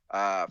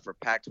for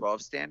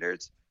Pac-12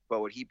 standards,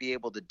 but would he be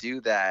able to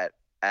do that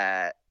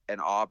at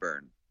an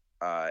Auburn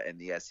in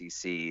the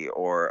SEC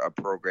or a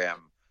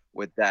program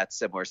with that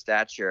similar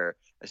stature,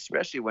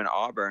 especially when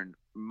Auburn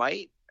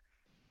might –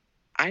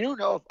 I don't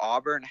know if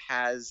Auburn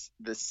has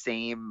the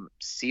same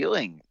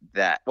ceiling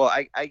that – well,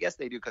 I guess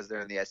they do because they're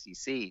in the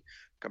SEC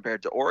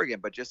compared to Oregon,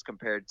 but just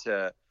compared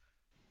to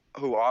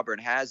who Auburn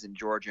has in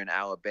Georgia and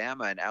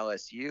Alabama and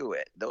LSU,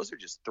 those are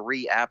just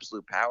 3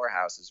 absolute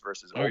powerhouses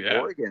versus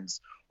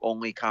Oregon's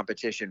only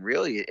competition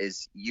really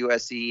is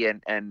USC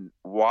and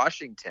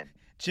Washington.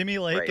 Jimmy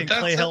Lake and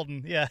Clay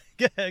Helton. Yeah,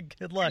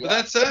 good luck. But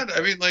that said,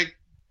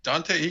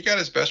 Dante, he got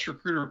his best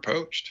recruiter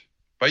poached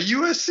by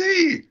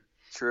USC.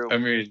 True.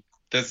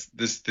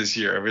 This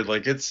year,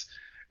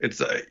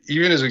 it's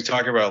even as we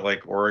talk about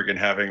like Oregon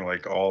having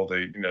like all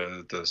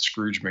the the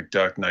Scrooge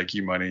McDuck Nike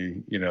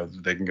money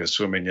they can go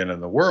swimming in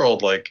the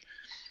world, like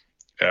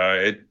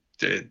they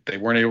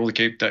weren't able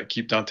to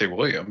keep Dante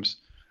Williams,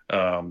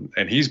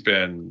 and he's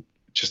been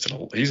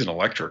he's an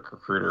electric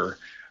recruiter.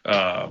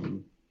 I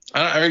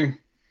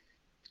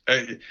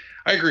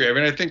agree.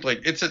 I think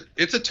like it's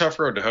a tough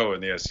road to hoe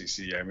in the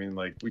SEC.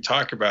 We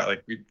talk about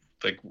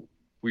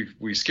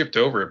we skipped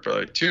over it,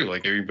 but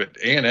but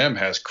A&M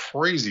has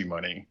crazy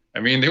money.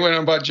 They went out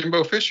and bought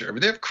Jimbo Fisher.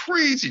 They have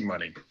crazy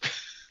money.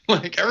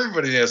 Like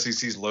everybody in the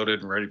SEC is loaded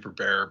and ready for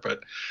bear,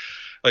 but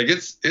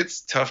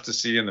it's tough to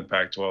see in the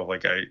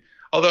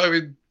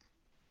Pac-12.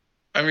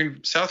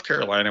 South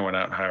Carolina went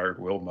out and hired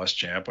Will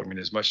Muschamp.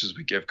 As much as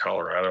we give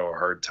Colorado a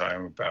hard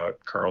time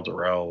about Carl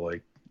Durrell, Will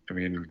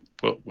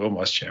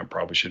Muschamp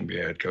probably shouldn't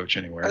be a head coach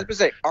anywhere. I was going to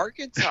say,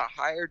 Arkansas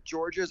hired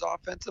Georgia's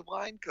offensive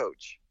line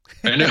coach.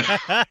 I know.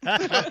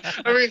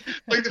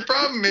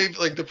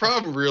 The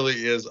problem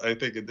really is, I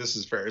think, and this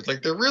is fair, it's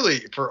like they're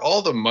really, for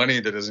all the money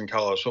that is in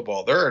college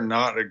football, there are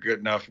not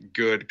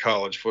good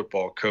college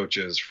football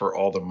coaches for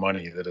all the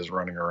money that is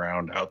running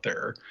around out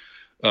there.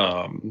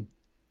 And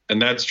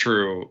that's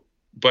true.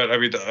 But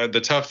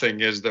the tough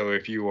thing is, though,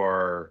 if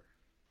you're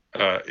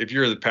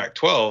the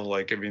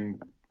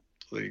Pac-12,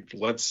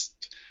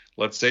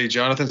 let's say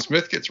Jonathan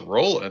Smith gets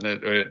rolling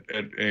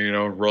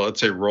let's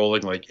say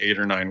rolling like 8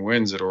 or 9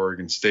 wins at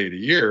Oregon State a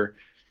year.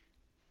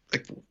 They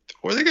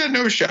got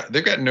no shot.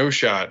 They've got no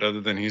shot other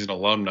than he's an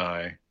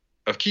alumni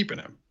of keeping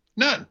him.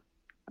 None.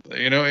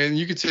 And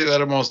you could say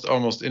that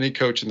almost any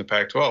coach in the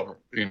Pac-12.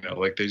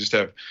 Like they just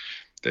have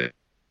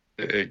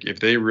if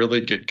they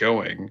really get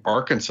going,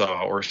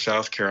 Arkansas or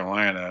South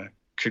Carolina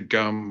could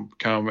come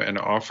and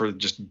offer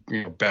just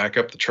back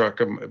up a truck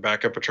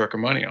of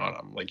money on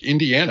them. Like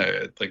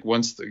Indiana, like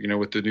once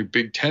with the new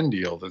Big Ten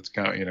deal that's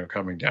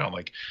coming down,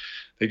 like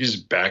they could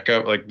just back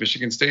up, like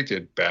Michigan State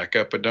did, back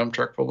up a dump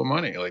truck full of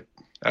money. Like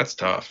that's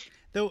tough.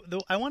 Though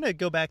I want to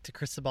go back to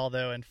Cristobal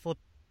though and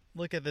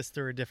look at this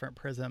through a different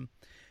prism,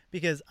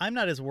 because I'm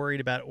not as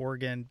worried about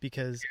Oregon,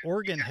 because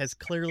Oregon has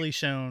clearly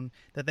shown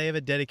that they have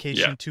a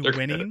dedication to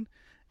winning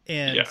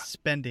and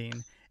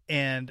spending.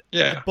 And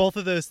both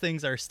of those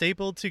things are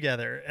stapled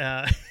together.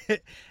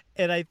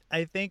 And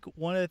I think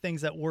one of the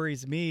things that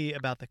worries me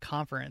about the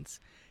conference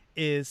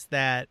is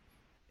that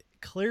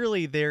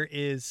clearly there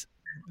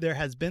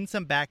has been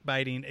some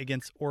backbiting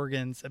against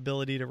Oregon's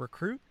ability to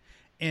recruit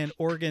and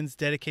Oregon's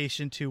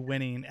dedication to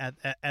winning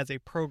as a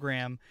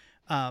program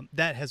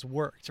that has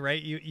worked,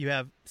 right? You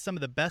have some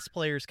of the best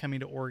players coming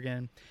to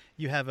Oregon.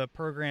 You have a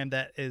program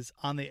that is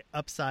on the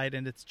upside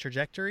in its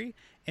trajectory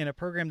and a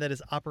program that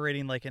is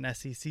operating like an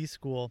SEC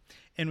school.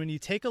 And when you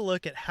take a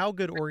look at how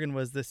good Oregon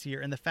was this year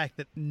and the fact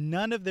that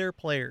none of their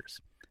players,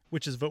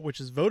 which is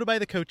voted by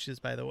the coaches,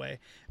 by the way,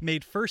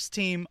 made first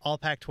team All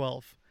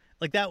Pac-12,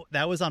 like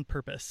that was on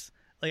purpose.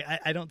 Like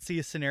I don't see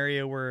a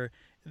scenario where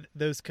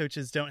those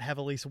coaches don't have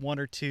at least one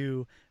or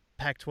two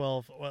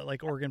Pac-12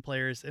 like Oregon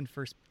players in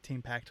first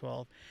team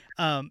Pac-12.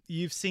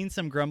 You've seen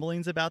some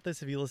grumblings about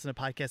this if you listen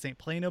to Podcast Ain't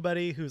Play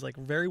Nobody, who's like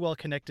very well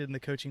connected in the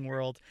coaching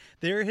world.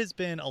 There has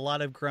been a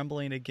lot of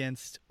grumbling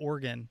against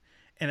Oregon,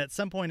 and at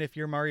some point if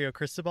you're Mario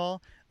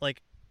Cristobal,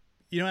 like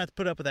you don't have to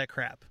put up with that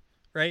crap,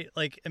 right?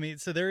 Like I mean,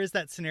 so there is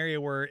that scenario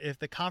where if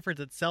the conference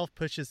itself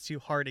pushes too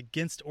hard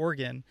against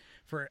Oregon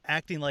for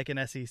acting like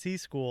an SEC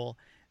school,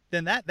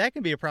 then that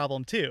can be a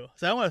problem too.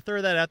 So I want to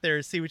throw that out there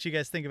and see what you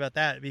guys think about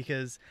that,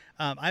 because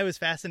I was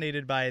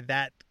fascinated by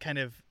that kind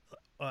of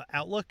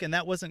outlook, and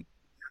it wasn't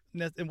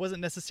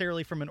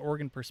necessarily from an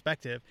Oregon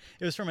perspective.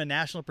 It was from a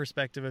national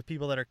perspective of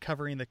people that are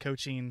covering the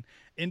coaching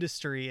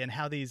industry and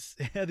how these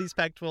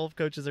Pac-12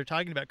 coaches are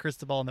talking about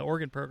Cristobal and the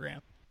Oregon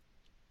program.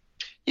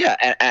 Yeah,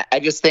 and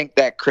I just think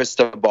that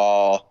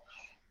Cristobal,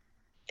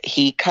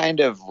 he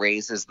kind of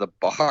raises the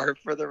bar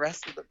for the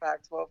rest of the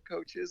Pac-12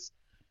 coaches.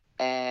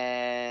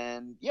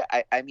 And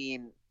I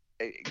mean,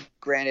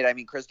 granted,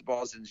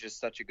 Cristobal is in just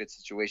such a good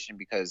situation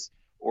because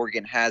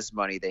Oregon has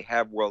money. They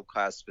have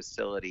world-class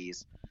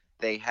facilities.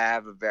 They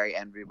have a very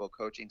enviable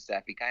coaching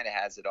staff. He kind of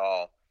has it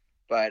all.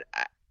 But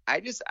I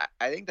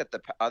think that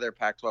the other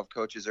Pac-12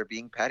 coaches are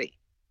being petty,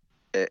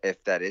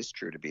 if that is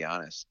true, to be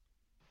honest.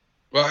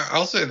 Well,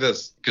 I'll say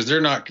this, because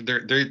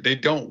they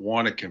don't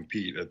want to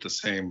compete at the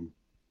same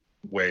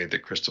way that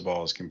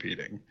Cristobal is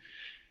competing.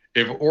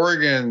 If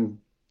Oregon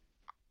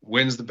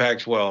wins the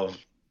Pac-12,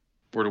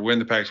 were to win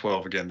the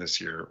Pac-12 again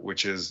this year,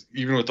 which is,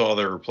 even with all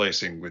they're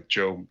replacing with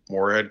Joe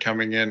Moorhead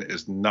coming in,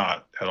 is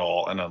not at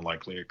all an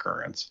unlikely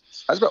occurrence.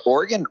 I was about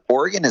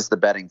Oregon is the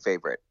betting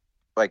favorite.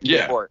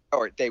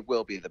 Or they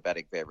will be the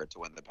betting favorite to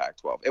win the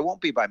Pac-12. It won't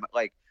be by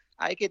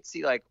I could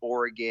see like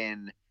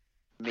Oregon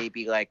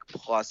maybe like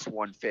plus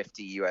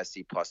 150,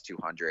 USC plus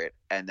 200,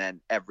 and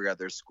then every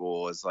other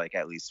school is like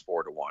at least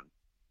 4-1.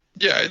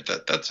 Yeah,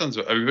 that sounds.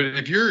 I mean, but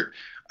if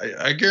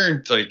I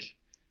guarantee, like,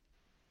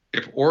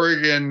 if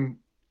Oregon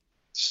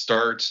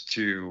starts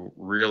to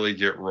really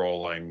get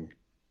rolling,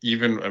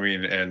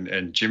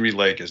 and Jimmy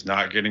Lake is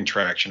not getting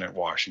traction at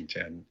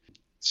Washington,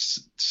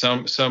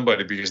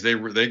 somebody, because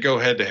they go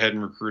head to head in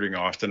recruiting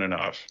often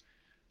enough,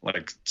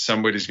 like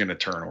somebody's going to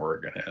turn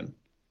Oregon in.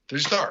 They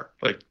just are,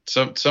 like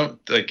some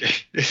like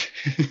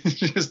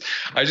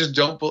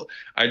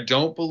I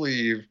don't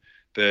believe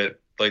that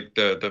like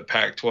the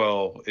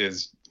Pac-12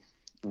 is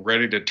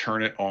ready to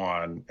turn it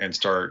on and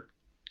start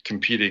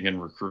competing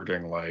and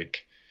recruiting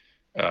like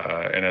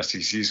an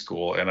SEC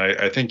school. And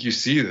I think you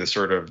see the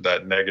sort of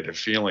that negative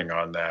feeling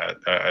on that.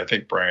 I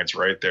think Brian's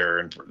right there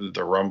in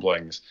the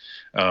rumblings.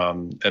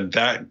 And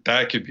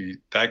that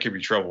could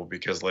be trouble,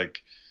 because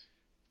like,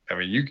 I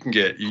mean, you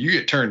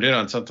get turned in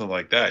on something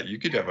like that. You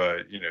could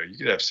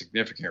have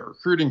significant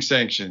recruiting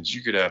sanctions.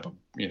 You could have,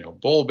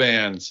 bowl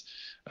bans,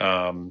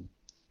 and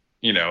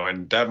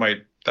that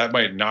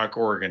might knock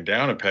Oregon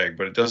down a peg,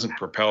 but it doesn't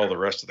propel the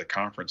rest of the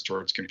conference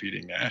towards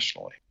competing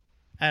nationally.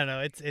 I don't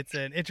know. It's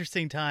an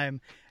interesting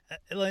time.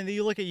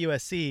 You look at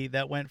USC,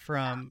 that went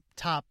from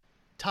top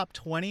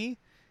 20,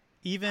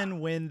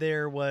 even when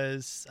there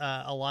was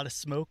a lot of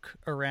smoke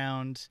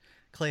around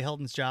Clay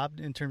Helton's job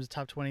in terms of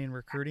top 20 in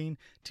recruiting,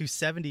 to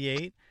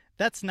 78.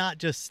 That's not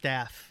just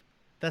staff.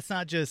 That's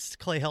not just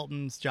Clay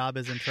Helton's job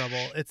is in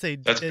trouble. That's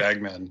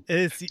Bagman.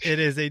 It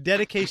is a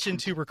dedication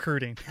to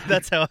recruiting.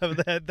 That's how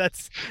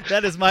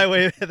that is my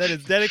way. That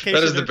is dedication.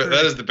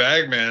 That is the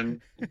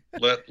Bagman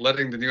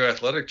letting the new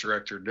athletic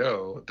director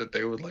know that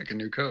they would like a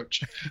new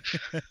coach.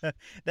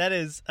 That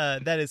is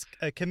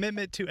a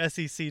commitment to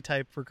SEC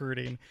type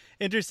recruiting.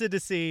 Interested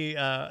to see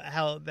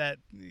how that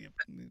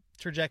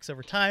trajects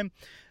over time.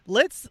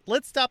 Let's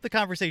stop the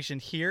conversation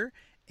here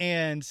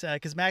And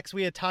because Max,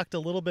 we had talked a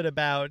little bit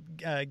about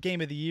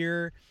game of the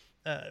year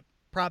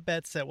prop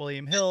bets at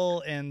William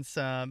Hill and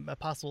some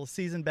possible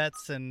season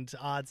bets and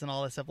odds and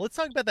all that stuff. Let's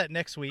talk about that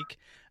next week.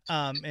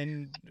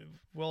 And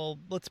well,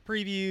 let's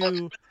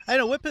preview. I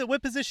don't know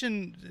what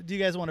position do you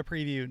guys want to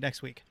preview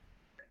next week?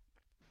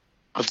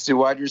 Let's do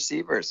wide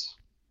receivers.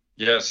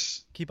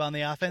 Yes. Keep on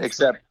the offense.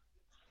 Except,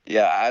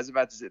 yeah, I was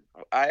about to say.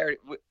 I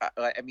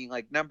mean,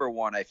 like number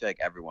one, I feel like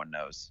everyone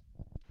knows.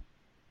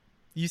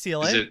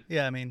 UCLA?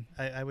 Yeah, I mean,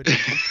 I would.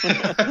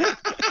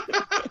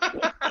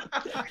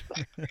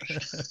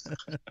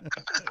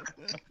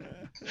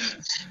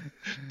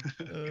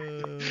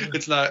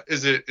 It's not.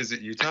 Is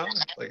it Utah?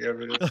 Like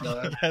it's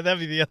not. Yeah, that'd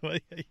be the other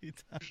way.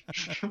 Utah.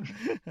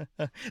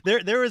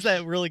 There was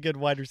that really good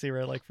wide receiver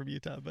I like from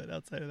Utah, but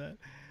outside of that,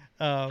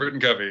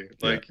 Britton Covey.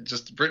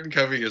 Just Britton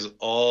Covey is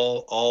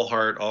all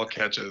heart, all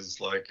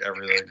catches, like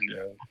everything.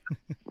 Yeah.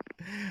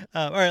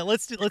 All right,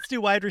 let's do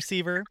wide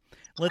receiver.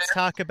 Let's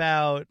talk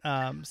about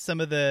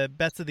some of the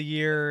bets of the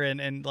year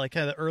and like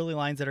kind of the early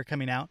lines that are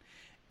coming out.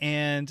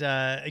 And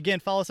again,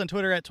 follow us on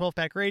Twitter at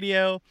 12Pack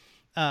Radio.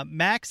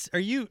 Max, are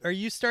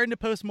you starting to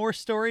post more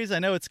stories? I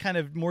know it's kind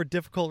of more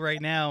difficult right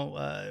now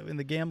in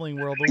the gambling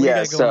world. But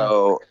yeah,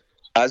 so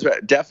I was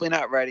definitely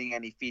not writing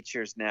any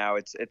features now.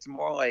 It's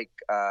more like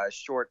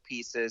short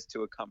pieces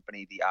to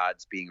accompany the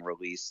odds being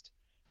released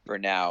for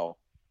now.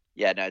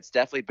 Yeah, no, it's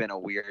definitely been a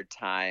weird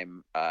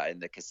time in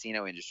the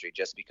casino industry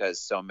just because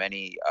so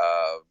many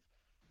of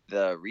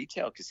the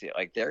retail casino,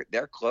 like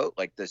they're closed.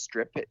 Like the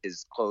strip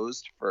is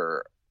closed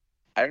for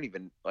I don't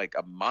even like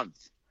a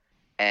month.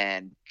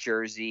 And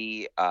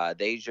Jersey,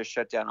 they just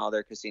shut down all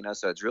their casinos,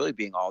 so it's really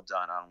being all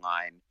done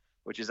online,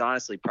 which is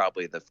honestly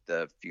probably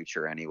the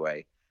future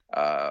anyway.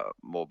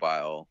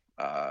 Mobile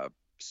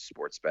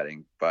sports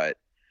betting, but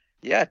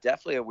yeah,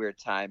 definitely a weird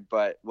time.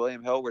 But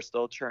William Hill, we're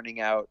still churning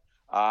out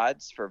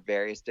odds for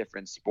various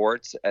different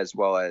sports, as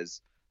well as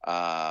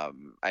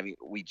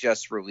we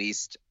just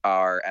released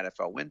our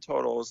NFL win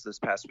totals this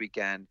past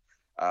weekend.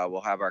 We'll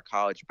have our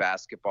college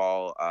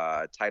basketball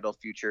title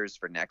futures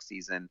for next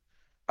season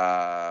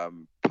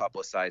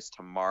publicized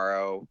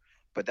tomorrow.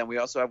 But then we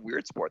also have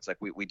weird sports. Like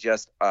we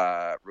just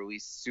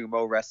released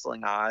sumo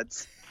wrestling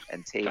odds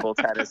and table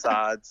tennis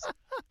odds.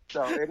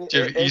 So do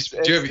you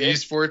have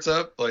esports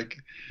up? Like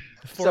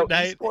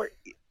Fortnite? So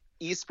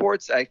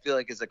esports, I feel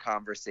like, is a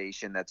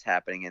conversation that's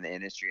happening in the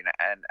industry,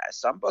 and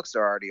some books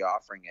are already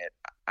offering it.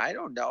 I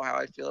don't know how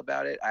I feel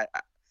about it. I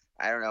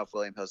don't know if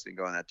William Hill's can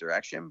go in that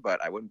direction,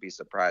 but I wouldn't be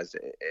surprised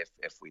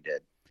if we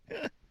did.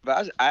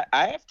 But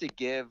I have to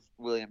give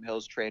William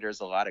Hill's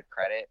traders a lot of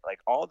credit. Like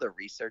all the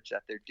research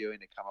that they're doing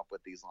to come up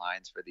with these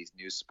lines for these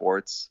new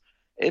sports,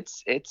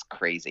 it's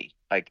crazy.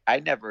 Like I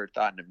never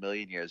thought in a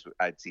million years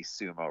I'd see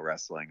sumo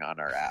wrestling on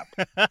our app.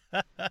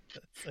 That's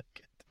so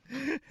good.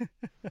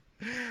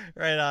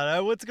 Right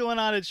on. What's going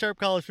on at Sharp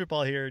College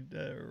Football here,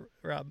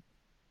 Rob?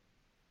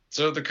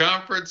 So the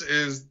conference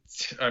is,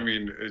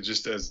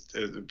 just as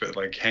a bit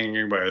like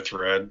hanging by a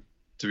thread,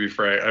 to be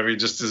frank. I mean,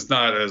 just is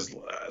not as.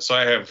 So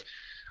I have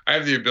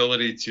the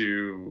ability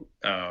to,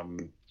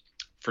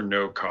 for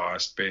no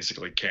cost,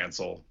 basically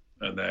cancel,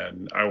 and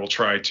then I will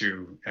try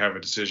to have a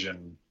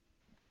decision,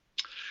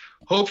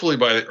 hopefully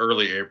by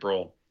early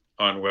April,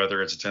 on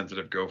whether it's a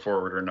tentative go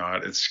forward or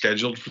not. It's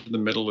scheduled for the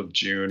middle of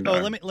June. Oh,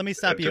 let me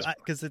stop you,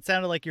 because it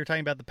sounded like you're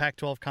talking about the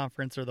Pac-12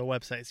 conference or the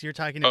website. So you're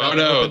talking about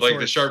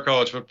the Sharp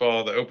College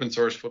Football, the open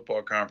source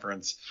football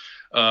conference.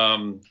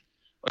 I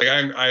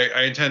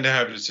intend to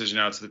have a decision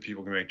out so that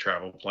people can make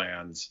travel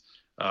plans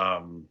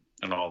and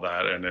all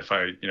that. And if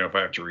I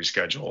have to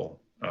reschedule,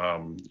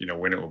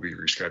 when it will be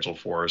rescheduled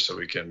for, so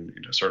we can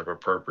sort of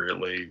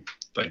appropriately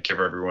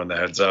give everyone the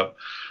heads up.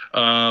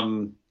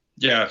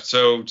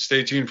 So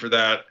stay tuned for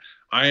that.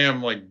 I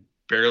am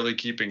barely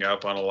keeping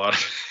up on a lot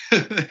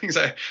of things.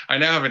 I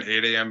now have an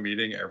 8 a.m.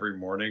 meeting every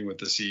morning with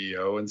the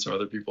CEO and some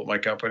other people at my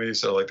company.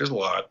 So there's a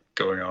lot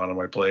going on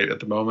my plate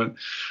at the moment.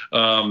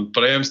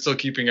 But I am still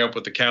keeping up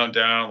with the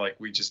countdown.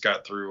 We just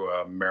got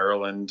through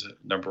Maryland,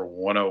 number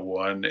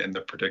 101 in the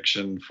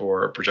projections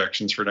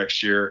for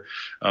next year.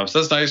 So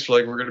that's nice.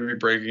 We're going to be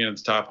breaking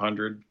into the top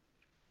 100.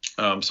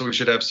 So we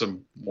should have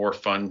some more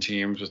fun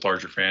teams with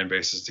larger fan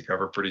bases to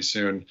cover pretty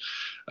soon.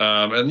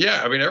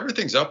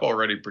 Everything's up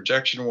already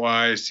projection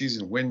wise,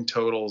 season win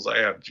totals. I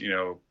have,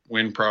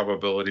 win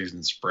probabilities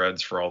and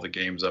spreads for all the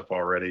games up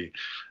already.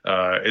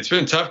 It's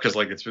been tough because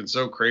it's been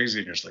so crazy.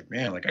 And you're just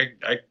man,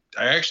 I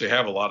actually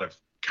have a lot of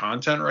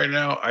content right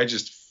now. I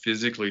just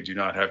physically do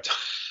not have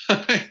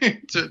time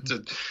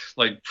to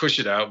push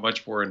it out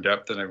much more in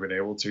depth than I've been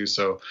able to.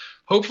 So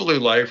hopefully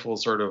life will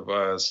sort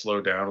of slow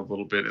down a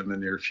little bit in the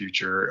near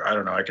future. I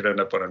don't know. I could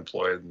end up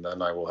unemployed and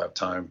then I will have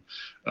time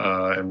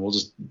and we'll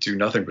just do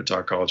nothing but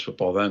talk college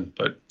football then.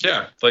 But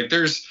yeah,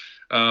 there's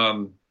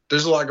a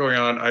lot going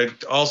on. I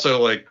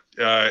also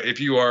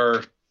if you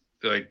are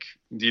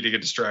needing a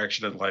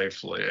distraction in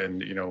life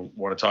and,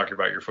 want to talk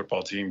about your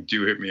football team,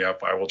 do hit me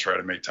up. I will try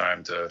to make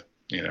time to,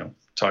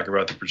 talk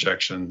about the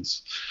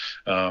projections.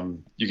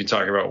 You can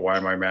talk about why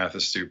my math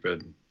is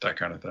stupid, that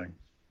kind of thing.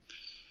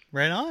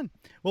 Right on.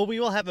 Well,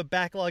 we will have a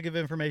backlog of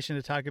information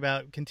to talk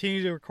about.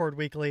 Continue to record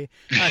weekly.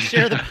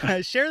 Share the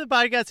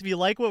podcast if you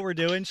like what we're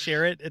doing.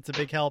 Share it. It's a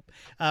big help.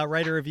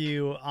 Write a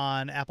review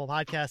on Apple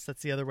Podcasts.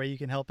 That's the other way you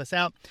can help us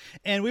out.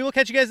 And we will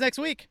catch you guys next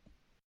week.